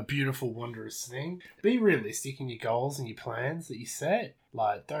a beautiful, wondrous thing. Be realistic in your goals and your plans that you set.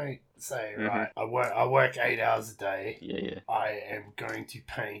 Like, don't say, right, I work 8 hours a day. Yeah. I am going to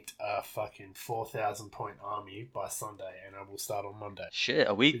paint a fucking 4,000 point army by Sunday, and I will start on Monday. Shit,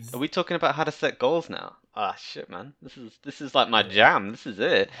 are we talking about how to set goals now? Ah, shit, man. This is like my jam. This is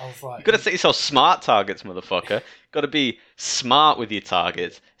it. I was like, You gotta set yourself smart targets, motherfucker. Gotta be smart with your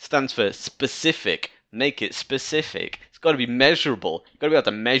targets. Stands for specific. Make it specific. It's gotta be measurable. You gotta be able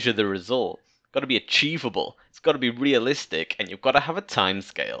to measure the result. Got to be achievable. It's got to be realistic, and you've got to have a time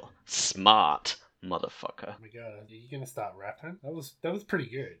scale. Smart, motherfucker. Oh my god, are you gonna start rapping? That was pretty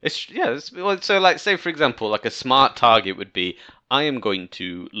good. So like, say for example, like a smart target would be, I am going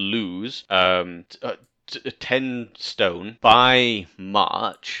to lose 10 stone by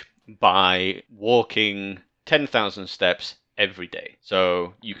March by walking 10,000 steps every day.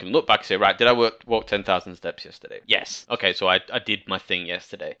 So you can look back and say, right, did I walk 10,000 steps yesterday? Yes. Okay, so I did my thing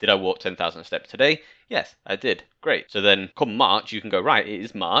yesterday. Did I walk 10,000 steps today? Yes, I did. Great. So then come March, you can go, right, it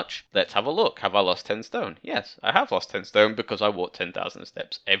is March. Let's have a look. Have I lost 10 stone? Yes, I have lost 10 stone because I walked 10,000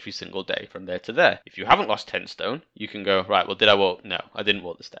 steps every single day from there to there. If you haven't lost 10 stone, you can go, right, well, did I walk? No, I didn't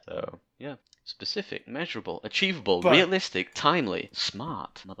walk the steps. So, yeah. Specific, measurable, achievable, realistic, timely,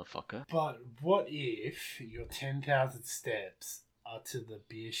 smart, motherfucker. But what if your 10,000 steps are to the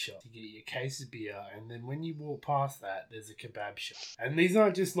beer shop to get your case of beer, and then when you walk past that, there's a kebab shop? And these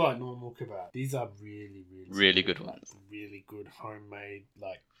aren't just like normal kebab. These are really good ones. Really good homemade,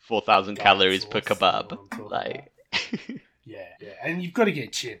 like 4,000 calories per kebab. Like. Yeah, and you've got to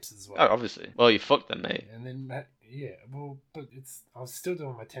get chips as well. Oh, obviously. Well, you fucked them, mate. And then but I was still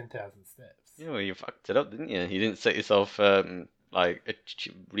doing my 10,000 steps. Yeah, well, you fucked it up, didn't you? You didn't set yourself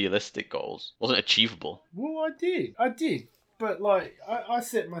realistic goals. Wasn't achievable. Well, I did. But like, I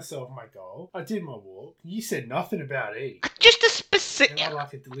set myself my goal. I did my walk. You said nothing about eating. Just a specific.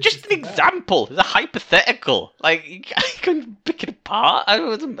 Just an example. It's a hypothetical. Like, you can pick it apart.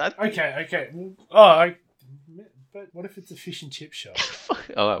 Okay. Well, but what if it's a fish and chip shop?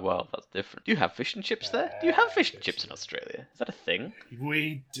 Oh, well, that's different. Do you have fish and chips there? Do you have fish and chips in Australia? Is that a thing?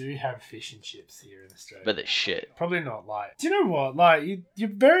 We do have fish and chips here in Australia. But they're shit. Probably not like... Do you know what? Like, you're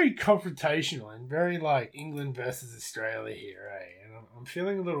very confrontational and very, like, England versus Australia here, eh? And I'm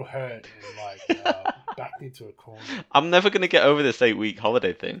feeling a little hurt and, like, backed into a corner. I'm never going to get over this 8-week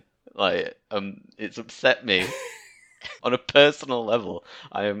holiday thing. Like, it's upset me. On a personal level,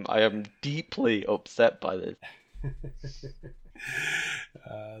 I am deeply upset by this.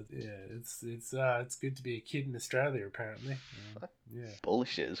 It's good to be a kid in Australia, apparently. Yeah,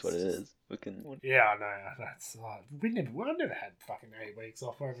 bullshit is what it is. Yeah, I know. That's I never had fucking 8 weeks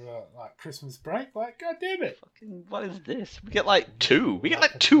off over like Christmas break. Like, god damn it! Fucking what is this? We get like 2. We get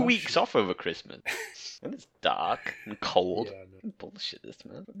like 2 weeks off over Christmas, and it's dark and cold. Yeah, bullshit, this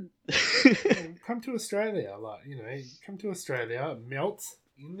man. Come to Australia, come to Australia, melt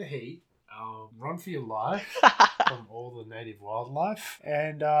in the heat. Run for your life from all the native wildlife,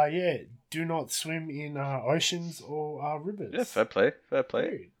 and do not swim in oceans or rivers. Yeah, fair play.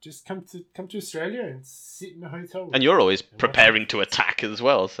 Dude, just come to Australia and sit in a hotel room. And you're always preparing to attack as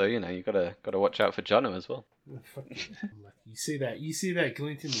well, so you gotta watch out for Jono as well. You see that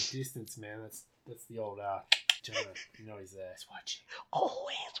glint in the distance, man. That's the old Jono. You know he's there. He's watching.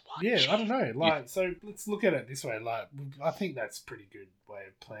 Always watching. Yeah, I don't know. So let's look at it this way. Like, I think that's a pretty good way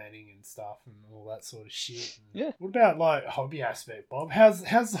of planning and stuff and all that sort of shit. And yeah. What about like hobby aspect, Bob? How's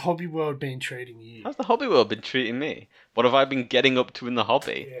the hobby world been treating you? How's the hobby world been treating me? What have I been getting up to in the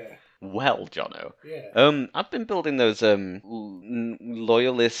hobby? Yeah. Well, Jono. Yeah. I've been building those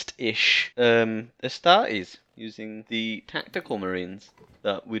loyalist-ish Astartes using the tactical marines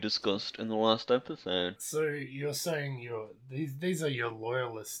that we discussed in the last episode. So you're saying these are your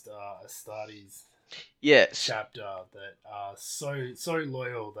loyalist Astartes? Yes. Chapter that are so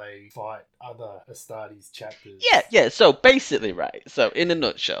loyal they fight other Astartes chapters. Yeah. So basically, right. So in a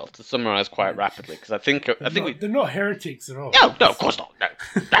nutshell, to summarize quite rapidly, because I think they're not heretics at all. No, of course not. No.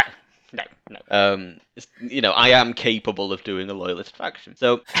 I am capable of doing a loyalist faction.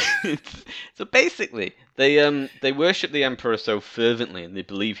 So, so basically, they worship the Emperor so fervently, and they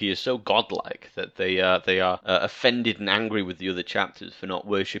believe he is so godlike that they are offended and angry with the other chapters for not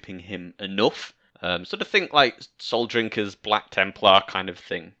worshipping him enough. Sort of think like Soul Drinkers, Black Templar kind of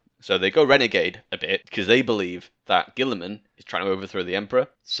thing. So they go renegade a bit because they believe that Gilliman is trying to overthrow the Emperor.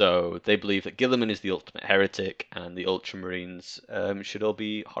 So they believe that Gilliman is the ultimate heretic, and the Ultramarines should all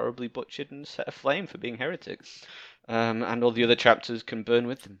be horribly butchered and set aflame for being heretics. And all the other chapters can burn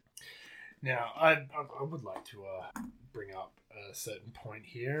with them. Now, I would like to bring up a certain point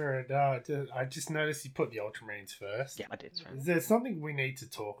here, and I just noticed you put the Ultramarines first. Yeah, I did. Sorry. Is there something we need to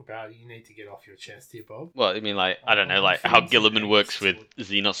talk about? You need to get off your chest here, Bob. Well, I mean, like, I don't know, like how Gilliman works with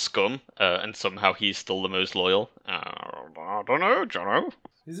Xenos scum, and somehow he's still the most loyal. I don't know, Jono.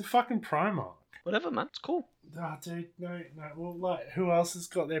 He's a fucking Primarch. Whatever, man. It's cool. Oh, dude, no. Well, like, who else has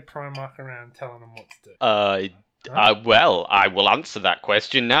got their Primarch around telling them what to do? Well, I will answer that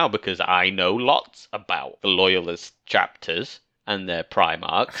question now because I know lots about the Loyalist chapters and their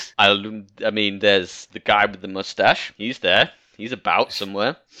Primarchs. I mean, there's the guy with the mustache. He's there. He's about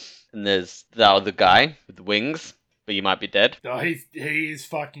somewhere. And there's the other guy with the wings, but he might be dead. No, he is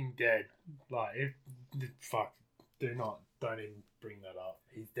fucking dead. Like, don't even bring that up.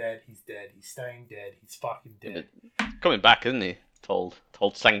 He's dead. He's staying dead. He's fucking dead. Coming back, isn't he? Told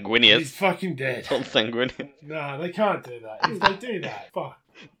Sanguinius. He's fucking dead. Told Sanguinius. No, they can't do that. If they do that,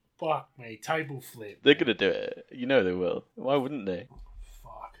 fuck me, table flip. They're gonna do it. You know they will. Why wouldn't they?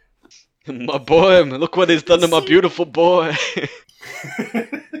 Fuck. My boy, look what he's done to my beautiful boy.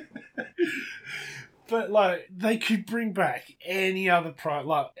 But, like, they could bring back any other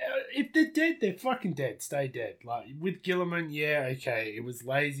like, if they're dead, they're fucking dead. Stay dead. Like, with Gilliman, yeah, okay, it was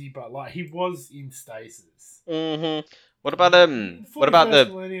lazy, but, like, he was in stasis. Mm-hmm. What about the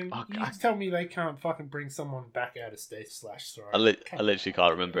millennium? Oh, you tell me they can't fucking bring someone back out of stasis / sorry. I literally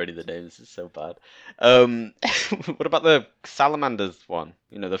can't remember any of the names. It's so bad. What about the salamanders one?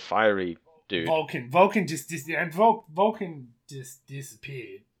 You know, the fiery dude. Vulcan just Vulcan just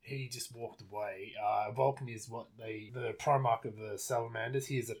disappeared. He just walked away. Vulcan is the Primarch of the salamanders.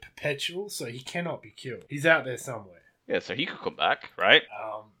 He is a perpetual, so he cannot be killed. He's out there somewhere. Yeah, so he could come back, right?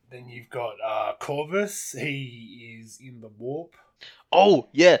 Then you've got Corvus. He is in the warp. Oh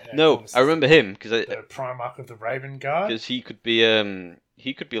yeah, no, I remember him because the Primarch of the Raven Guard. Because he could be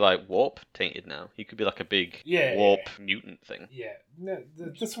like warp tainted now. He could be like a big warp mutant thing. Yeah, no,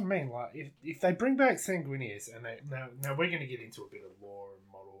 that's what I mean. Like if they bring back Sanguinius, and now we're going to get into a bit of lore and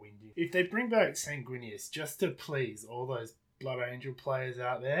model winding. If they bring back Sanguinius just to please all those Blood Angel players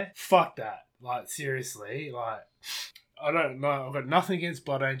out there, fuck that. Like seriously, like. I don't know. I've got nothing against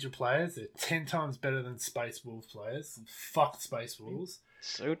Blood Angel players. They're 10 times better than Space Wolf players. Fuck Space Wolves.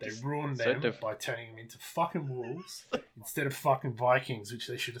 They ruined them by turning them into fucking wolves instead of fucking Vikings, which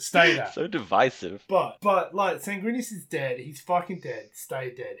they should have stayed at. So divisive. But like, Sanguinius is dead. He's fucking dead. Stay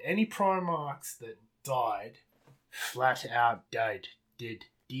dead. Any Primarchs that died, flat out died. Dead.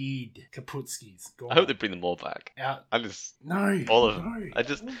 Kaputskis. Gone. I hope they bring them all back. Out. No. All of them.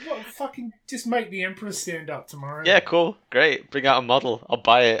 No. Fucking just make the Emperor stand up tomorrow. Yeah, cool. Great. Bring out a model. I'll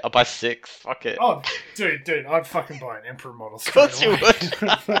buy it. I'll buy 6. Fuck it. Oh, dude, I'd fucking buy an Emperor model. Of course you would.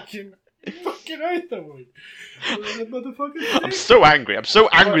 fucking oath I would. Motherfucker. I'm so angry.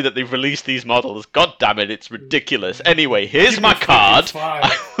 That they've released these models. God damn it, it's ridiculous. Anyway, here's my card.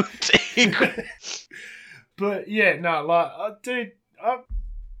 I will take. But yeah, no, like, dude,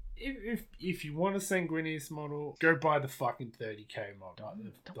 If you want a Sanguinius model, go buy the fucking 30k model.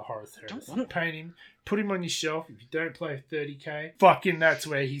 The Horus Heresy. Paint him, put him on your shelf. If you don't play 30k, fucking that's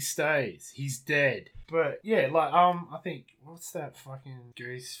where he stays. He's dead. But yeah, like I think what's that fucking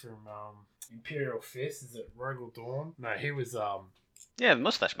goose from Imperial Fist? Is it Rogel Dawn? No, he was yeah, the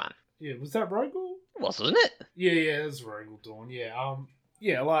mustache man. Yeah, was that Rogel? It was, wasn't it? Yeah, it was Rogel Dawn.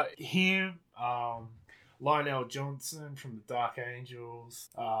 Yeah, like him. Lionel Johnson from the Dark Angels.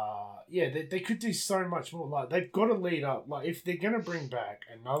 They could do so much more. Like, they've got to lead up. Like, if they're going to bring back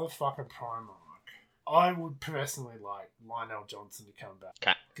another fucking Primarch, I would personally like Lionel Johnson to come back.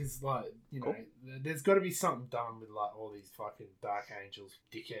 Okay. Because, like, there's got to be something done with, like, all these fucking Dark Angels,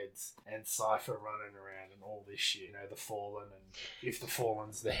 dickheads, and Cypher running around and all this shit. You know, the Fallen, and if the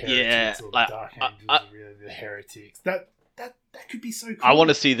Fallen's the heretics or the Dark Angels are really the heretics. That could be so cool. I want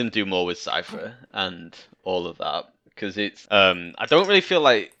to see them do more with Cypher and all of that because it's I don't really feel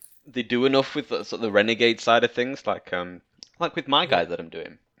like they do enough with the, sort of the renegade side of things, like with my guy that I'm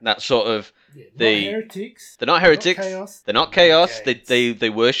doing. That sort of Yeah, not they heretics. they're not heretics. Not chaos. They're not chaos. Renegades. They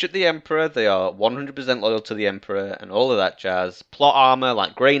worship the Emperor. They are 100% loyal to the Emperor and all of that jazz. Plot armor,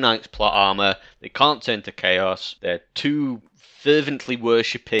 like Grey Knight's plot armor. They can't turn to chaos. They're too fervently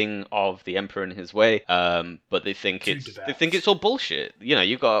worshipping of the Emperor and his way. But they think Too it's devout. all bullshit. You know,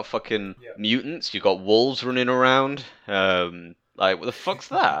 you've got fucking Yeah. mutants. You've got wolves running around. Like, what the fuck's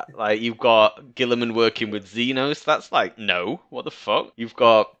that? Like, you've got Gilliman working with Xenos. That's like, no. What the fuck? You've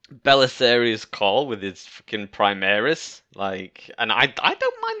got Belisarius Call with his fucking Primaris. Like, and I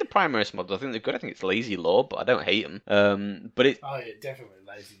don't mind the Primaris model. I think they're good. I think it's lazy lore, but I don't hate them. But it. Oh yeah, definitely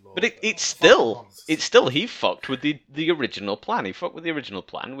lazy lore. But it's still he fucked with the original plan. He fucked with the original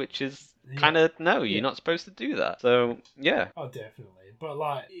plan, which is kind of no, you're not supposed to do that. So yeah. Oh, definitely. But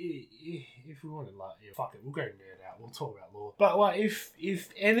like, if we wanted, like, fuck it, we'll go nerd out. We'll talk about lore. But like, if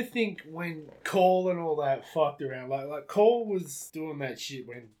anything, when Cole and all that fucked around, like Cole was doing that shit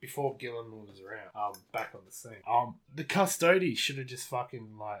before Gilliman was around, back on the scene. The Custodians should have just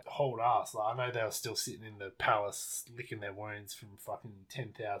fucking like hold ass. Like, I know they were still sitting in the palace licking their wounds from fucking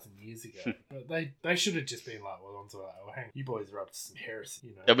 10,000 years ago, but they should have just been like, well, onto that. Oh, hang on, you boys are up to some heresy,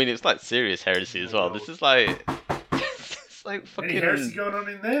 you know. I mean, it's like serious heresy as well. This is like. It's like fucking. Any heresy going on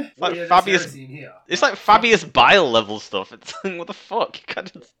in there? Like Fabius. In here. It's like Fabius Bile level stuff. It's like, what the fuck? You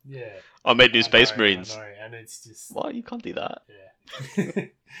can't just. Yeah. I made new Space Marines. I know, and it's just. What? You can't do that. Yeah.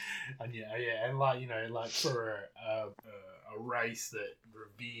 and and like, you know, like for a race that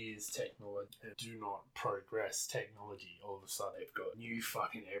reveres technology and do not progress technology, all of a sudden they've got new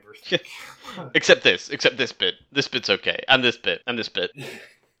fucking everything. Except this bit. This bit's okay, and this bit, and this bit,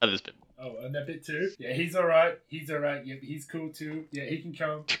 and this bit. Oh, and that bit too? Yeah, he's alright. Yep, he's cool too. Yeah, he can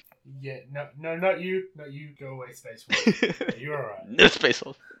come. Yeah, no, not you. Not you. Go away, Space Wolf. Yeah, you're alright. No, Space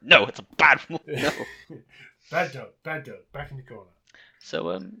Wolf. No, it's a bad wolf. No. Bad dog. Back in the corner.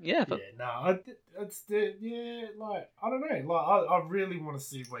 So, yeah. But... Yeah, like, I don't know. Like, I really want to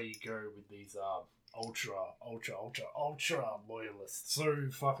see where you go with these, ultra loyalists. So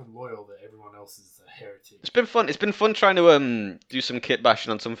fucking loyal that everyone else is a heretic. It's been fun. It's been fun trying to do some kit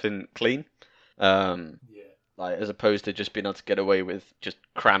bashing on something clean. Yeah. Like, as opposed to just being able to get away with just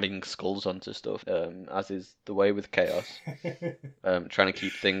cramming skulls onto stuff, as is the way with Chaos. Trying to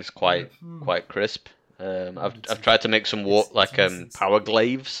keep things quite crisp. I've tried to make some power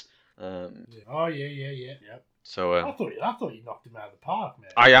glaives. Oh yeah. Yep. So I thought you knocked him out of the park,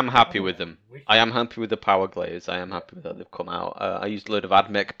 man. I am happy with them. I am happy with the power glaives. I am happy with how they've come out. I used a load of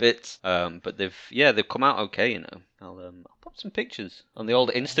AdMech bits, but they've come out okay. You know, I'll pop some pictures on the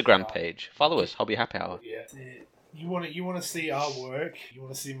old Instagram page. Follow us, Hobby Happy Hour. Yeah. You want to see our work? You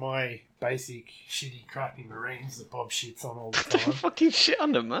want to see my basic shitty crappy Marines that Bob shits on all the time? Don't fucking shit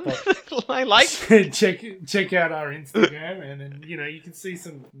on them, man. I like. check out our Instagram, and then you can see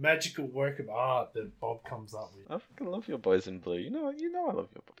some magical work of art that Bob comes up with. I fucking love your boys in blue. You know I love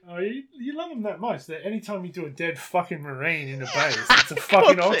your boys. Oh, you love them that much that anytime you do a dead fucking Marine in a base, it's a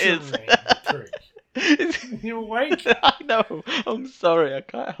fucking ultramarine trick. You awake? I know. I'm sorry. I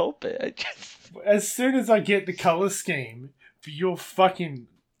can't help it. As soon as I get the color scheme for your fucking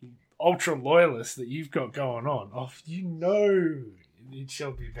ultra loyalist that you've got going on, it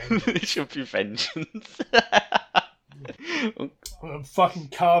shall be vengeance. It shall be vengeance. I'll fucking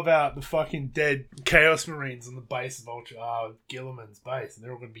carve out the fucking dead Chaos Marines on the base of Gilliman's base, and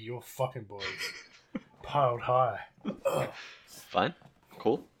they're all going to be your fucking boys. Piled high. Fine.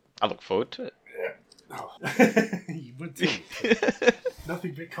 Cool. I look forward to it. Yeah. Oh. You would too.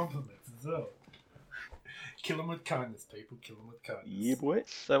 Nothing but compliments as well. Kill them with kindness, people. Kill them with kindness. Yeah, boy.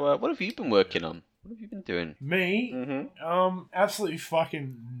 So, what have you been working on? What have you been doing? Me? Mm-hmm. Absolutely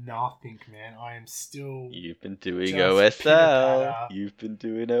fucking nothing, man. I am still... You've been doing OSL. You've been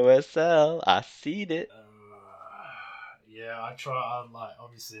doing OSL. I seen it. Yeah, I try.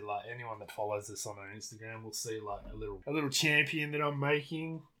 Obviously, anyone that follows us on our Instagram will see a little champion that I'm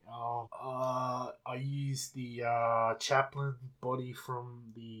making. I use the chaplain body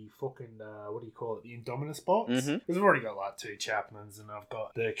from the fucking the Indominus box. Because I've already got 2 chaplains, and I've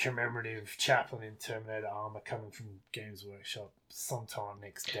got the commemorative chaplain in Terminator armor coming from Games Workshop sometime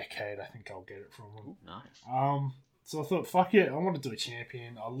next decade. I think I'll get it from them. Ooh, nice. So I thought, fuck it, I want to do a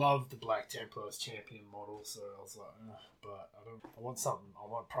champion. I love the Black Templar's champion model, so I was like, but I want something. I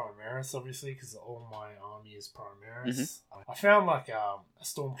want Primaris, obviously, because all my army is Primaris. I found a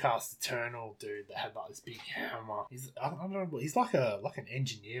Stormcast Eternal dude that had this big hammer. I don't know, he's like an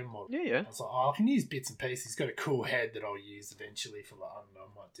engineer model. Yeah. I was like, I can use bits and pieces. He's got a cool head that I'll use eventually for I don't know,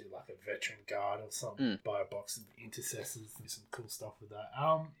 I might do a veteran guard or something. Buy a box of intercessors and do some cool stuff with that.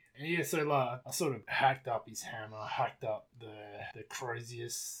 And yeah, so like I sort of hacked up his hammer, hacked up the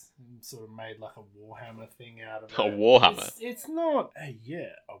Crozius, and sort of made like a Warhammer thing out of it. A Warhammer? It's not a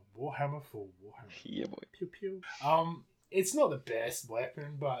Warhammer for Warhammer. Yeah, boy. Pew pew. It's not the best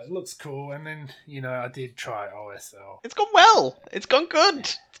weapon, but it looks cool. And then, I did try OSL. It's gone well. It's gone good.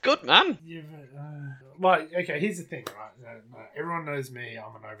 It's good, man. Yeah, but, okay, here's the thing, right? Everyone knows me.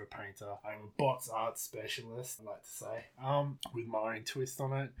 I'm an overpainter. I'm a box art specialist, I like to say, with my own twist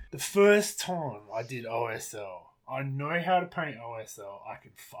on it. The first time I did OSL, I know how to paint OSL. I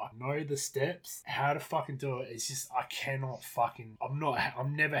can know the steps, how to fucking do it. It's just I cannot fucking.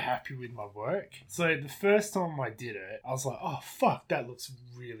 I'm never happy with my work. So the first time I did it, I was like, oh fuck, that looks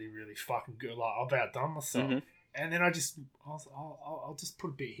really, really fucking good. Like I've outdone myself. Mm-hmm. And then I'll just put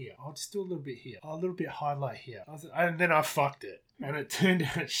a bit here. I'll just do a little bit here. A little bit highlight here. And then I fucked it. And it turned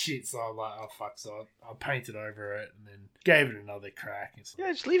out shit. So I'm like, oh fuck. So I painted over it and then gave it another crack. Yeah,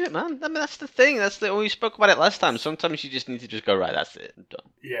 just leave it, man. I mean, that's the thing. We spoke about it last time. Sometimes you just need to just go, right, that's it. I'm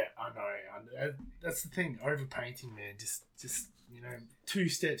done. Yeah, I know. That's the thing. Overpainting, man. Just 2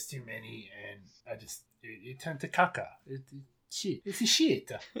 steps too many. And it turned to caca. Shit. It's a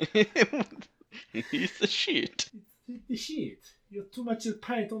shit. He's the shit. It's the shit. You're too much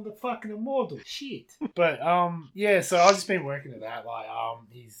paint on the fucking model. Shit. But yeah. So I've just been working at that. Like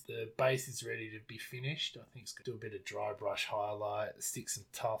the base is ready to be finished. I think it's gonna do a bit of dry brush highlight, stick some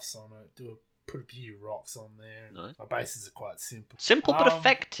tufts on it, put a few rocks on there. Nice. My bases are quite simple. Simple but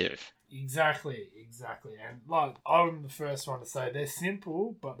effective. Exactly. And like I'm the first one to say they're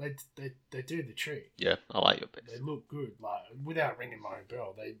simple, but they do the trick. Yeah, I like your base. They look good. Like without ringing my own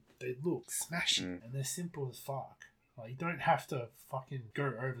bell, they look smashing and they're simple as fuck. Like you don't have to fucking go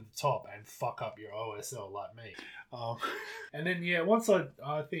over the top and fuck up your OSL like me. And then once I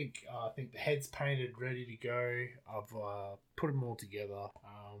think the head's painted, ready to go. I've put them all together.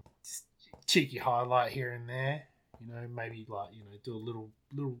 Just cheeky highlight here and there. Maybe do a little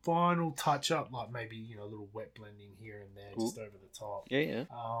final touch up, like maybe a little wet blending here and there, just over the top. Yeah.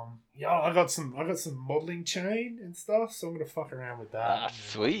 I got some modeling chain and stuff, so I'm gonna fuck around with that.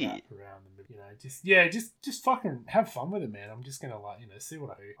 Sweet. Around just fucking have fun with it, man. I'm just gonna see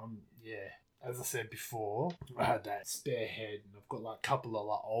what I do. As I said before, I had that spare head, and I've got like a couple of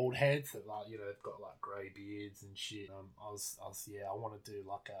like old heads that they've got like grey beards and shit. I want to do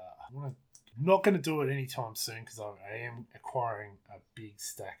not going to do it anytime soon because I am acquiring a big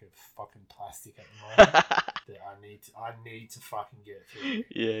stack of fucking plastic at the moment that I need to fucking get through.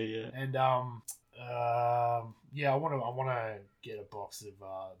 Yeah. And I want to get a box of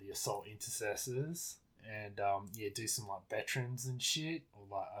the Assault Intercessors. And do some like veterans and shit, or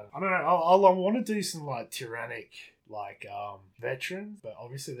like I don't know. I want to do some like tyrannic veterans, but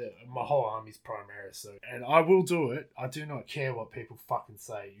obviously my whole army's Primaris, so and I will do it. I do not care what people fucking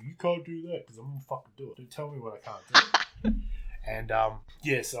say. You can't do that because I'm gonna fucking do it. Don't tell me what I can't do. And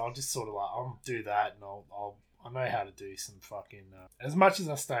so I'll just sort of I'll do that, and I know how to do some fucking... as much as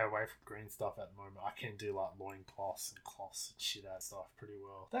I stay away from green stuff at the moment, I can do like loincloths and cloths and shit out stuff pretty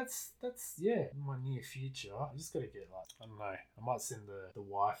well. That's in my near future. I just got to get I don't know, I might send the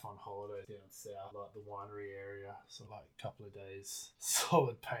wife on holiday down south, like the winery area. So like a couple of days,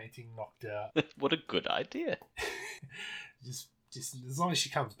 solid painting knocked out. What a good idea. Just as long as she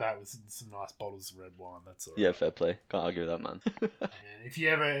comes back with some nice bottles of red wine, that's all right. Yeah, fair play. Can't argue with that, man. And if you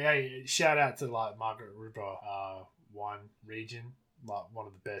ever, shout out to like Margaret River wine region, like one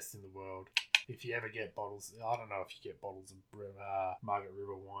of the best in the world. If you ever get bottles, I don't know if you get bottles of Margaret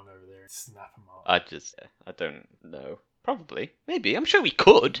River wine over there, snap them up. I don't know. Probably. Maybe. I'm sure we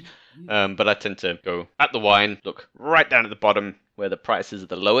could. But I tend to go at the wine, look right down at the bottom where the prices are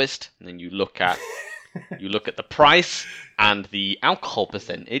the lowest, and then you look at the price and the alcohol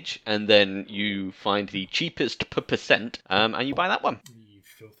percentage, and then you find the cheapest per percent, and you buy that one. You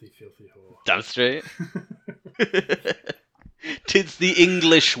filthy, filthy whore. Damn straight. Tis the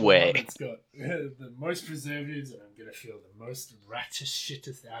English way. It's got the most preservatives, and I'm going to feel the most ratchet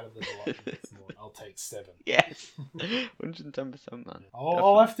shittest out of the lot. I'll take 7. Yes. 110%, man.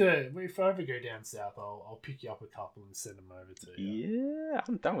 I'll have to, if I ever go down south, I'll pick you up a couple and send them over to you. Yeah,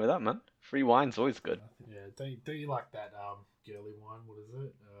 I'm down with that, man. Free wine's always good. Yeah, don't you like that girly wine? What is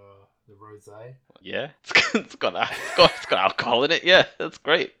it? The rosé? Yeah, it's got alcohol in it. Yeah, that's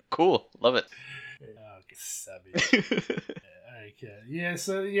great. Cool. Love it. Savage. Okay. Yeah.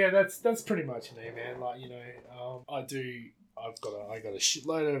 So that's pretty much me, man. Like I got a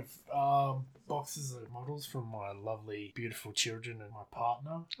shitload of boxes of models from my lovely, beautiful children and my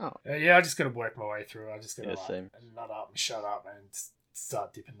partner. Oh. I just got to work my way through. I just got to nut up and shut up and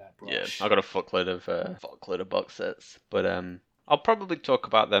start dipping that brush. Yeah, I got a fuckload of box sets, but I'll probably talk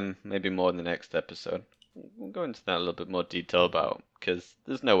about them maybe more in the next episode. We'll go into that a little bit more detail about, because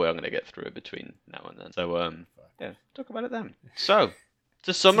there's no way I'm going to get through it between now and then. So, yeah, talk about it then. So,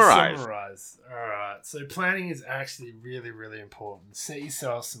 to summarize. Alright, so planning is actually really, really important. Set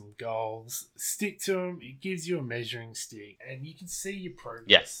yourself some goals, stick to them, it gives you a measuring stick, and you can see your progress.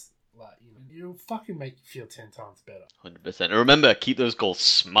 Yes. Like, it'll fucking make you feel 10 times better. 100%. And remember, keep those goals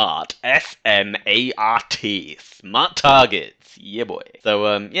SMART. SMART. Smart targets. Yeah, boy.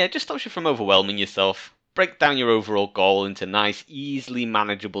 So, yeah, it just stops you from overwhelming yourself. Break down your overall goal into nice, easily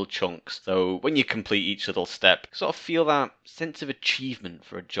manageable chunks. So when you complete each little step, sort of feel that sense of achievement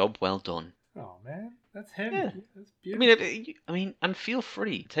for a job well done. Oh, man. That's heavy. Yeah. That's beautiful. I mean, and feel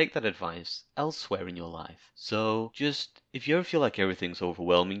free to take that advice elsewhere in your life. So just, if you ever feel like everything's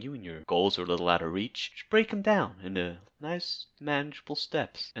overwhelming you and your goals are a little out of reach, just break them down into nice, manageable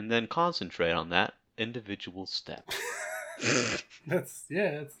steps. And then concentrate on that individual step. That's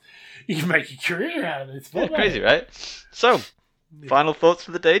you can make a career out of it. Yeah, crazy, right? So, final thoughts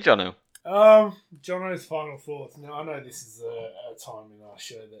for the day, Jono. Jono's final thoughts. Now, I know this is a time in our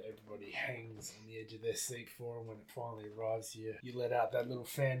show that everybody hangs on the edge of their seat for, and when it finally arrives, you let out that little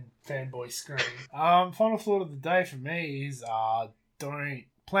fanboy scream. Final thought of the day for me is don't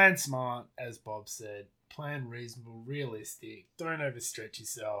plan smart, as Bob said. Plan reasonable, realistic. Don't overstretch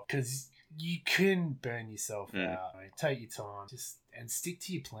yourself, because you can burn yourself out. Take your time, and stick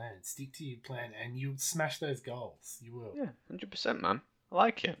to your plan. Stick to your plan, and you'll smash those goals. You will. Yeah, 100%, man. I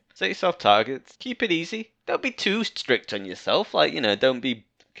like it. Set yourself targets. Keep it easy. Don't be too strict on yourself. Like, don't be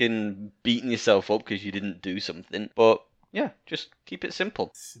fucking beating yourself up because you didn't do something. But, yeah, just keep it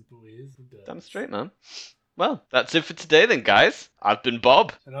simple. Simple is the best. Damn straight, man. Well, that's it for today then, guys. I've been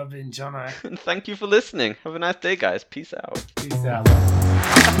Bob. And I've been Jono. And thank you for listening. Have a nice day, guys. Peace out. Peace out.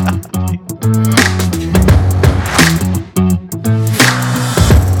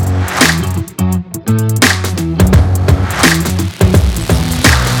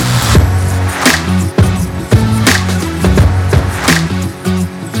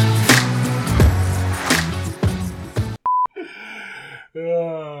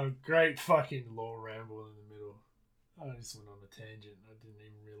 Great fucking law ramble in the middle. I just went on a tangent. I didn't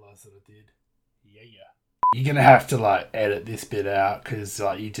even realise that I did. Yeah. You're going to have to, edit this bit out because,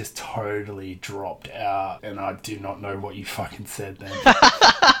 you just totally dropped out and I do not know what you fucking said then.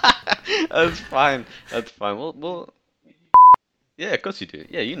 That's fine. Well, yeah, of course you do.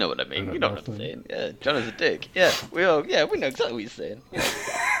 Yeah, you know what I mean. You know what I'm saying. Yeah, John is a dick. Yeah, we know exactly what he's saying. Yeah.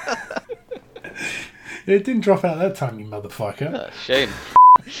 It didn't drop out that time, you motherfucker. Oh, shame.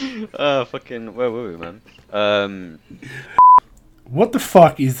 Fucking, where were we, man? What the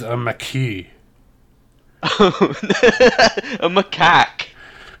fuck is a McHugh? A macaque.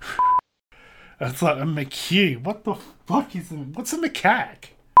 That's like a McHugh. What the fuck is what's a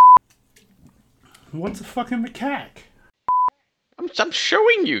macaque? What's a fucking macaque? I'm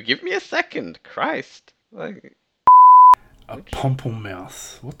showing you. Give me a second. Christ. A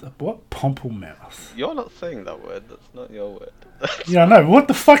pomple-mouse. What pomple-mouse? You're not saying that word. That's not your word. Yeah, I know. What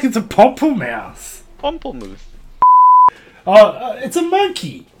the fuck is a pomple-mouse? Pomplemoose. Oh, it's a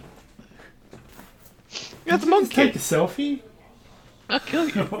monkey. Yeah, it's a monkey. Take a selfie. I'll kill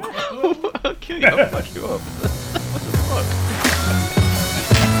you. I'll kill you. I'll fuck you up. What the fuck?